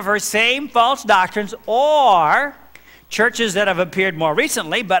retain some of her same false doctrines, or churches that have appeared more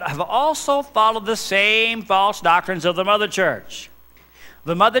recently but have also followed the same false doctrines of the Mother Church.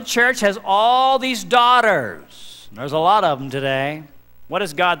 The Mother Church has all these daughters. There's a lot of them today. What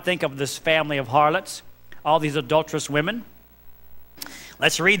does God think of this family of harlots? All these adulterous women?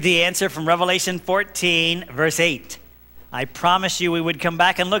 Let's read the answer from Revelation 14, verse 8. I promise you we would come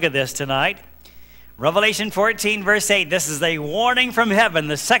back and look at this tonight. Revelation 14, verse 8. This is a warning from heaven,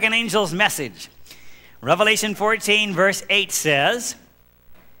 the second angel's message. Revelation 14, verse 8 says,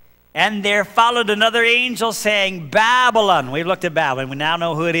 and there followed another angel saying, Babylon. We've looked at Babylon. We now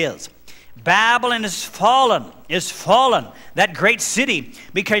know who it is. Babylon is fallen, that great city,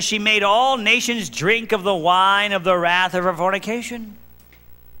 because she made all nations drink of the wine of the wrath of her fornication.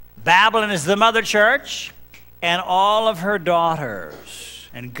 Babylon is the Mother Church and all of her daughters.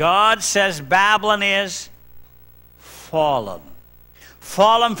 And God says Babylon is fallen.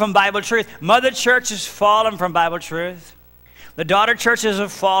 Fallen from Bible truth. Mother Church is fallen from Bible truth. The daughter churches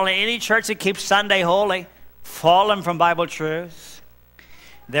have fallen. Any church that keeps Sunday holy, fallen from Bible truth.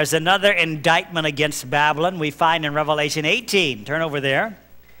 There's another indictment against Babylon we find in Revelation 18. Turn over there.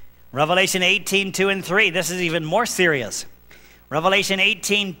 Revelation 18, 2 and 3. This is even more serious. Revelation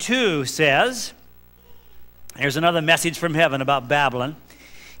 18, 2 says, here's another message from heaven about Babylon.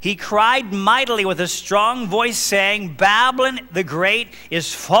 He cried mightily with a strong voice, saying, Babylon the Great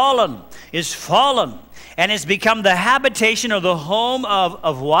is fallen, and has become the habitation or the home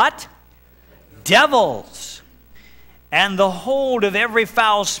of what? Devils, and the hold of every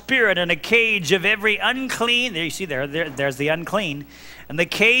foul spirit, and a cage of every unclean, there you see there's the unclean, and the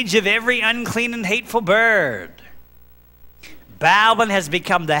cage of every unclean and hateful bird. Babylon has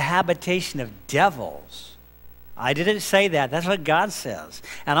become the habitation of devils. I didn't say that. That's what God says.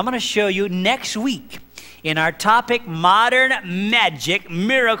 And I'm going to show you next week in our topic, Modern Magic,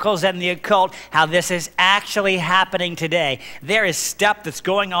 Miracles, and the Occult, how this is actually happening today. There is stuff that's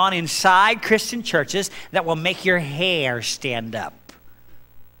going on inside Christian churches that will make your hair stand up.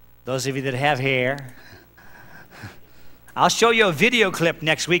 Those of you that have hair. I'll show you a video clip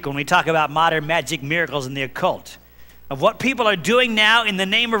next week when we talk about modern magic, miracles, and the occult, of what people are doing now in the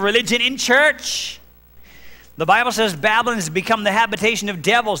name of religion in church. The Bible says Babylon has become the habitation of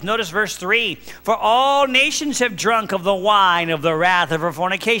devils. Notice verse 3. For all nations have drunk of the wine of the wrath of her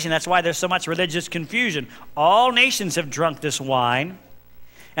fornication. That's why there's so much religious confusion. All nations have drunk this wine.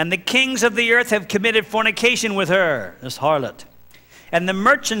 And the kings of the earth have committed fornication with her, this harlot. And the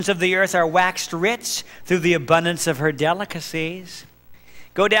merchants of the earth are waxed rich through the abundance of her delicacies.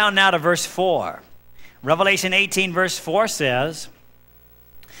 Go down now to verse 4. Revelation 18 verse 4 says,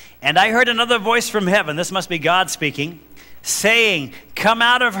 and I heard another voice from heaven, this must be God speaking, saying, come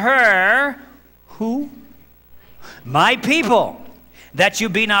out of her, who? My people, that you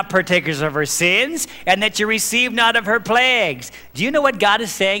be not partakers of her sins, and that you receive not of her plagues. Do you know what God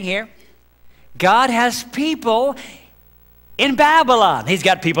is saying here? God has people in Babylon. He's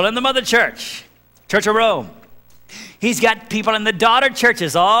got people in the Mother Church, Church of Rome. He's got people in the daughter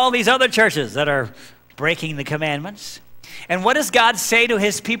churches, all these other churches that are breaking the commandments. And what does God say to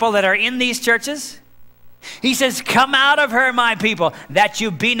his people that are in these churches? He says, come out of her, my people, that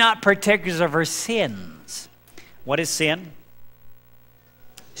you be not partakers of her sins. What is sin?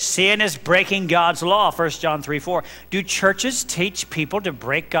 Sin is breaking God's law, 1 John 3:4. Do churches teach people to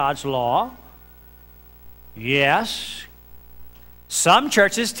break God's law? Yes. Some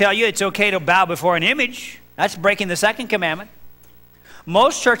churches tell you it's okay to bow before an image. That's breaking the second commandment.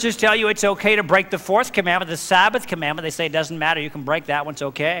 Most churches tell you it's okay to break the fourth commandment, the Sabbath commandment. They say it doesn't matter, you can break that one, it's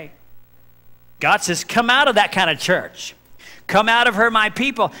okay. God says, come out of that kind of church. Come out of her, my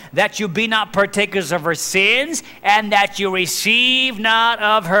people, that you be not partakers of her sins, and that you receive not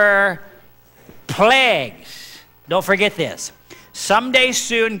of her plagues. Don't forget this. Someday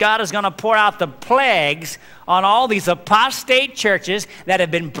soon, God is going to pour out the plagues on all these apostate churches that have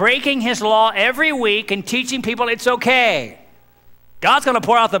been breaking his law every week and teaching people it's okay. God's going to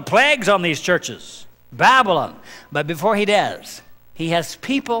pour out the plagues on these churches, Babylon. But before he does, he has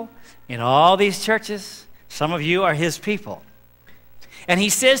people in all these churches. Some of you are his people. And he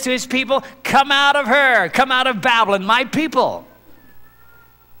says to his people, come out of her, come out of Babylon, my people.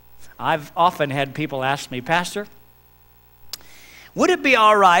 I've often had people ask me, Pastor, would it be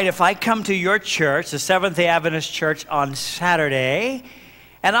all right if I come to your church, the Seventh-day Adventist Church, on Saturday,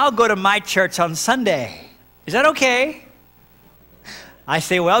 and I'll go to my church on Sunday? Is that okay? I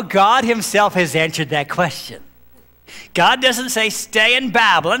say, well, God himself has answered that question. God doesn't say stay in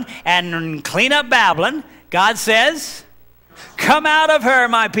Babylon and clean up Babylon. God says, come out of her,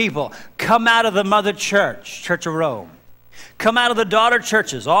 my people. Come out of the mother church, Church of Rome. Come out of the daughter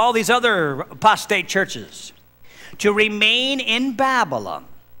churches, all these other apostate churches. To remain in Babylon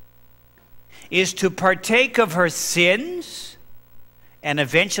is to partake of her sins and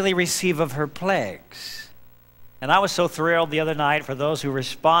eventually receive of her plagues. And I was so thrilled the other night for those who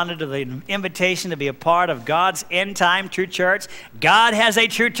responded to the invitation to be a part of God's end-time true church. God has a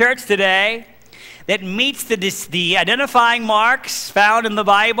true church today that meets the identifying marks found in the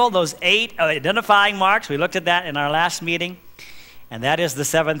Bible, those 8 identifying marks. We looked at that in our last meeting, and that is the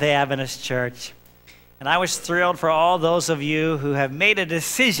Seventh-day Adventist Church. And I was thrilled for all those of you who have made a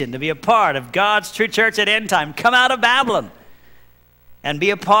decision to be a part of God's true church at end time. Come out of Babylon and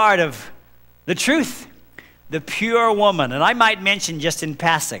be a part of the truth, the pure woman. And I might mention just in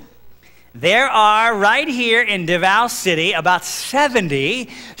passing, there are right here in Davao City about 70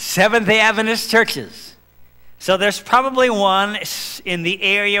 Seventh-day Adventist churches. So there's probably one in the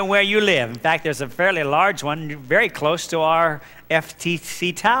area where you live. In fact, there's a fairly large one very close to our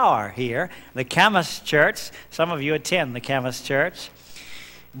FTC tower here, the Camas Church. Some of you attend the Camas Church.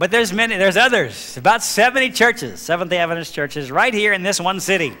 But there's others, about 70 churches, Seventh-day Adventist churches, right here in this one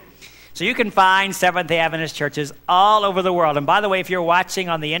city. So you can find Seventh-day Adventist churches all over the world. And by the way, if you're watching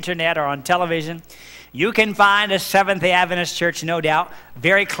on the internet or on television, you can find a Seventh-day Adventist church, no doubt,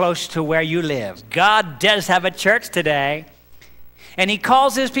 very close to where you live. God does have a church today, and he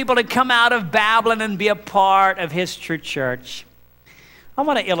calls his people to come out of Babylon and be a part of his true church. I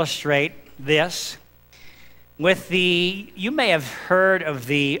want to illustrate this with you may have heard of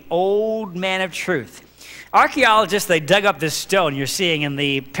the old man of truth. Archaeologists, they dug up this stone you're seeing in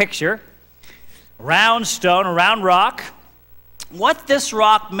the picture. Round stone, a round rock. What this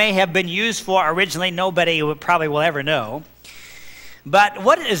rock may have been used for originally, nobody probably will ever know. But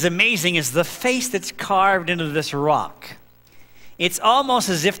what is amazing is the face that's carved into this rock. It's almost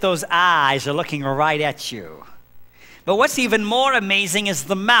as if those eyes are looking right at you. But what's even more amazing is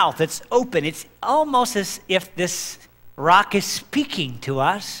the mouth. It's open. It's almost as if this rock is speaking to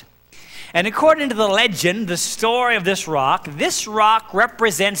us. And according to the legend, the story of this rock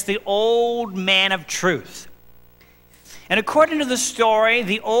represents the old man of truth. And according to the story,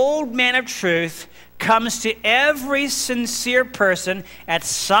 the old man of truth comes to every sincere person at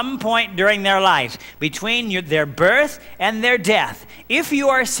some point during their life, between their birth and their death. If you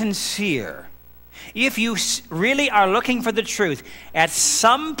are sincere, if you really are looking for the truth, at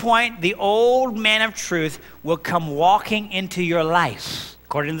some point the old man of truth will come walking into your life,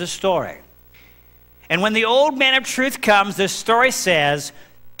 according to the story. And when the old man of truth comes, the story says,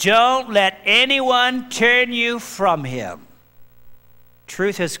 don't let anyone turn you from him.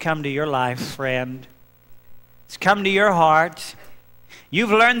 Truth has come to your life, friend. It's come to your heart. You've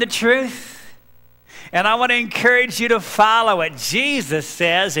learned the truth. And I want to encourage you to follow it. Jesus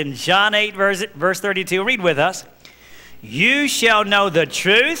says in John 8, verse 32, read with us, you shall know the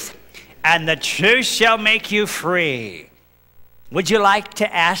truth, and the truth shall make you free. Would you like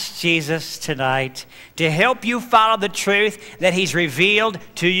to ask Jesus tonight to help you follow the truth that he's revealed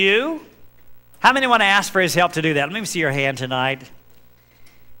to you? How many want to ask for his help to do that? Let me see your hand tonight.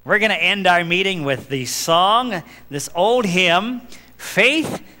 We're going to end our meeting with the song, this old hymn,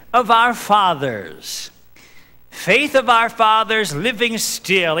 Faith of Our Fathers. Faith of our fathers living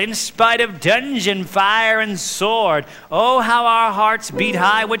still, in spite of dungeon, fire, and sword. Oh, how our hearts beat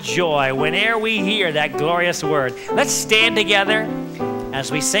high with joy whene'er we hear that glorious word. Let's stand together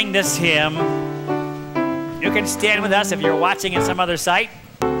as we sing this hymn. You can stand with us if you're watching at some other site.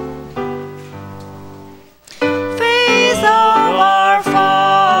 Faith of our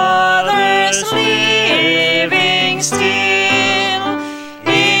fathers living still,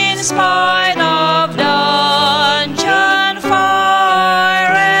 in spite of dungeon,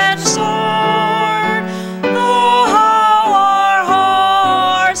 fire, and sword. Oh, how our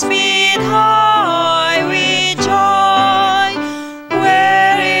hearts beat high with joy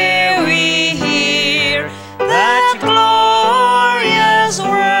where'er we hear that glorious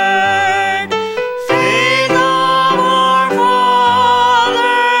word. Faith of our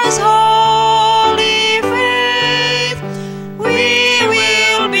fathers, holy faith, we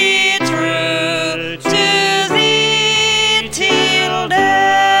will be true to thee till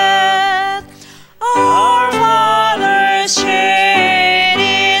death. Our fathers shared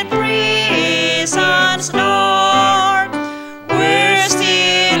in prisons dark, we're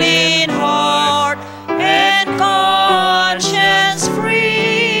still in heart and conscience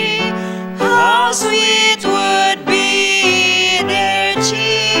free. How sweet would be their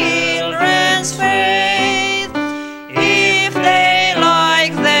children's faith, if they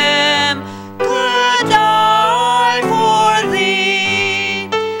like them could die for thee.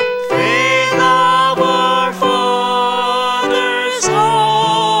 Faith of our fathers,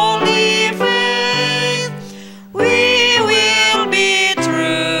 holy faith, we will be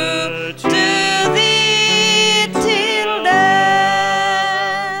true to thee till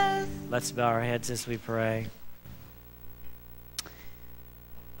death. Let's bow our heads as we pray.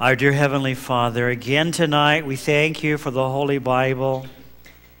 Our dear Heavenly Father, again tonight we thank you for the Holy Bible,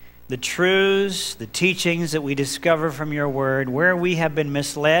 the truths, the teachings that we discover from your word. Where we have been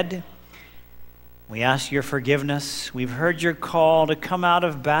misled, we ask your forgiveness. We've heard your call to come out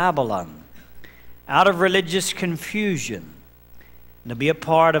of Babylon, out of religious confusion, and to be a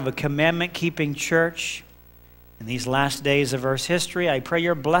part of a commandment-keeping church. In these last days of Earth's history, I pray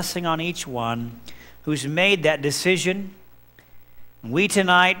your blessing on each one who's made that decision. We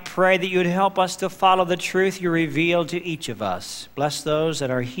tonight pray that you would help us to follow the truth you reveal to each of us. Bless those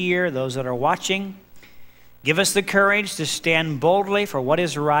that are here, those that are watching. Give us the courage to stand boldly for what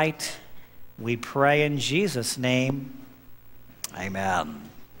is right. We pray in Jesus' name. Amen.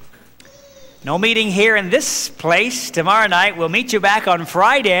 No meeting here in this place tomorrow night. We'll meet you back on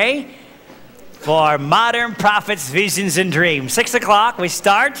Friday for Modern Prophets, Visions, and Dreams. 6 o'clock we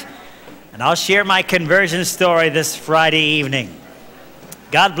start, and I'll share my conversion story this Friday evening.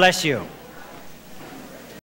 God bless you.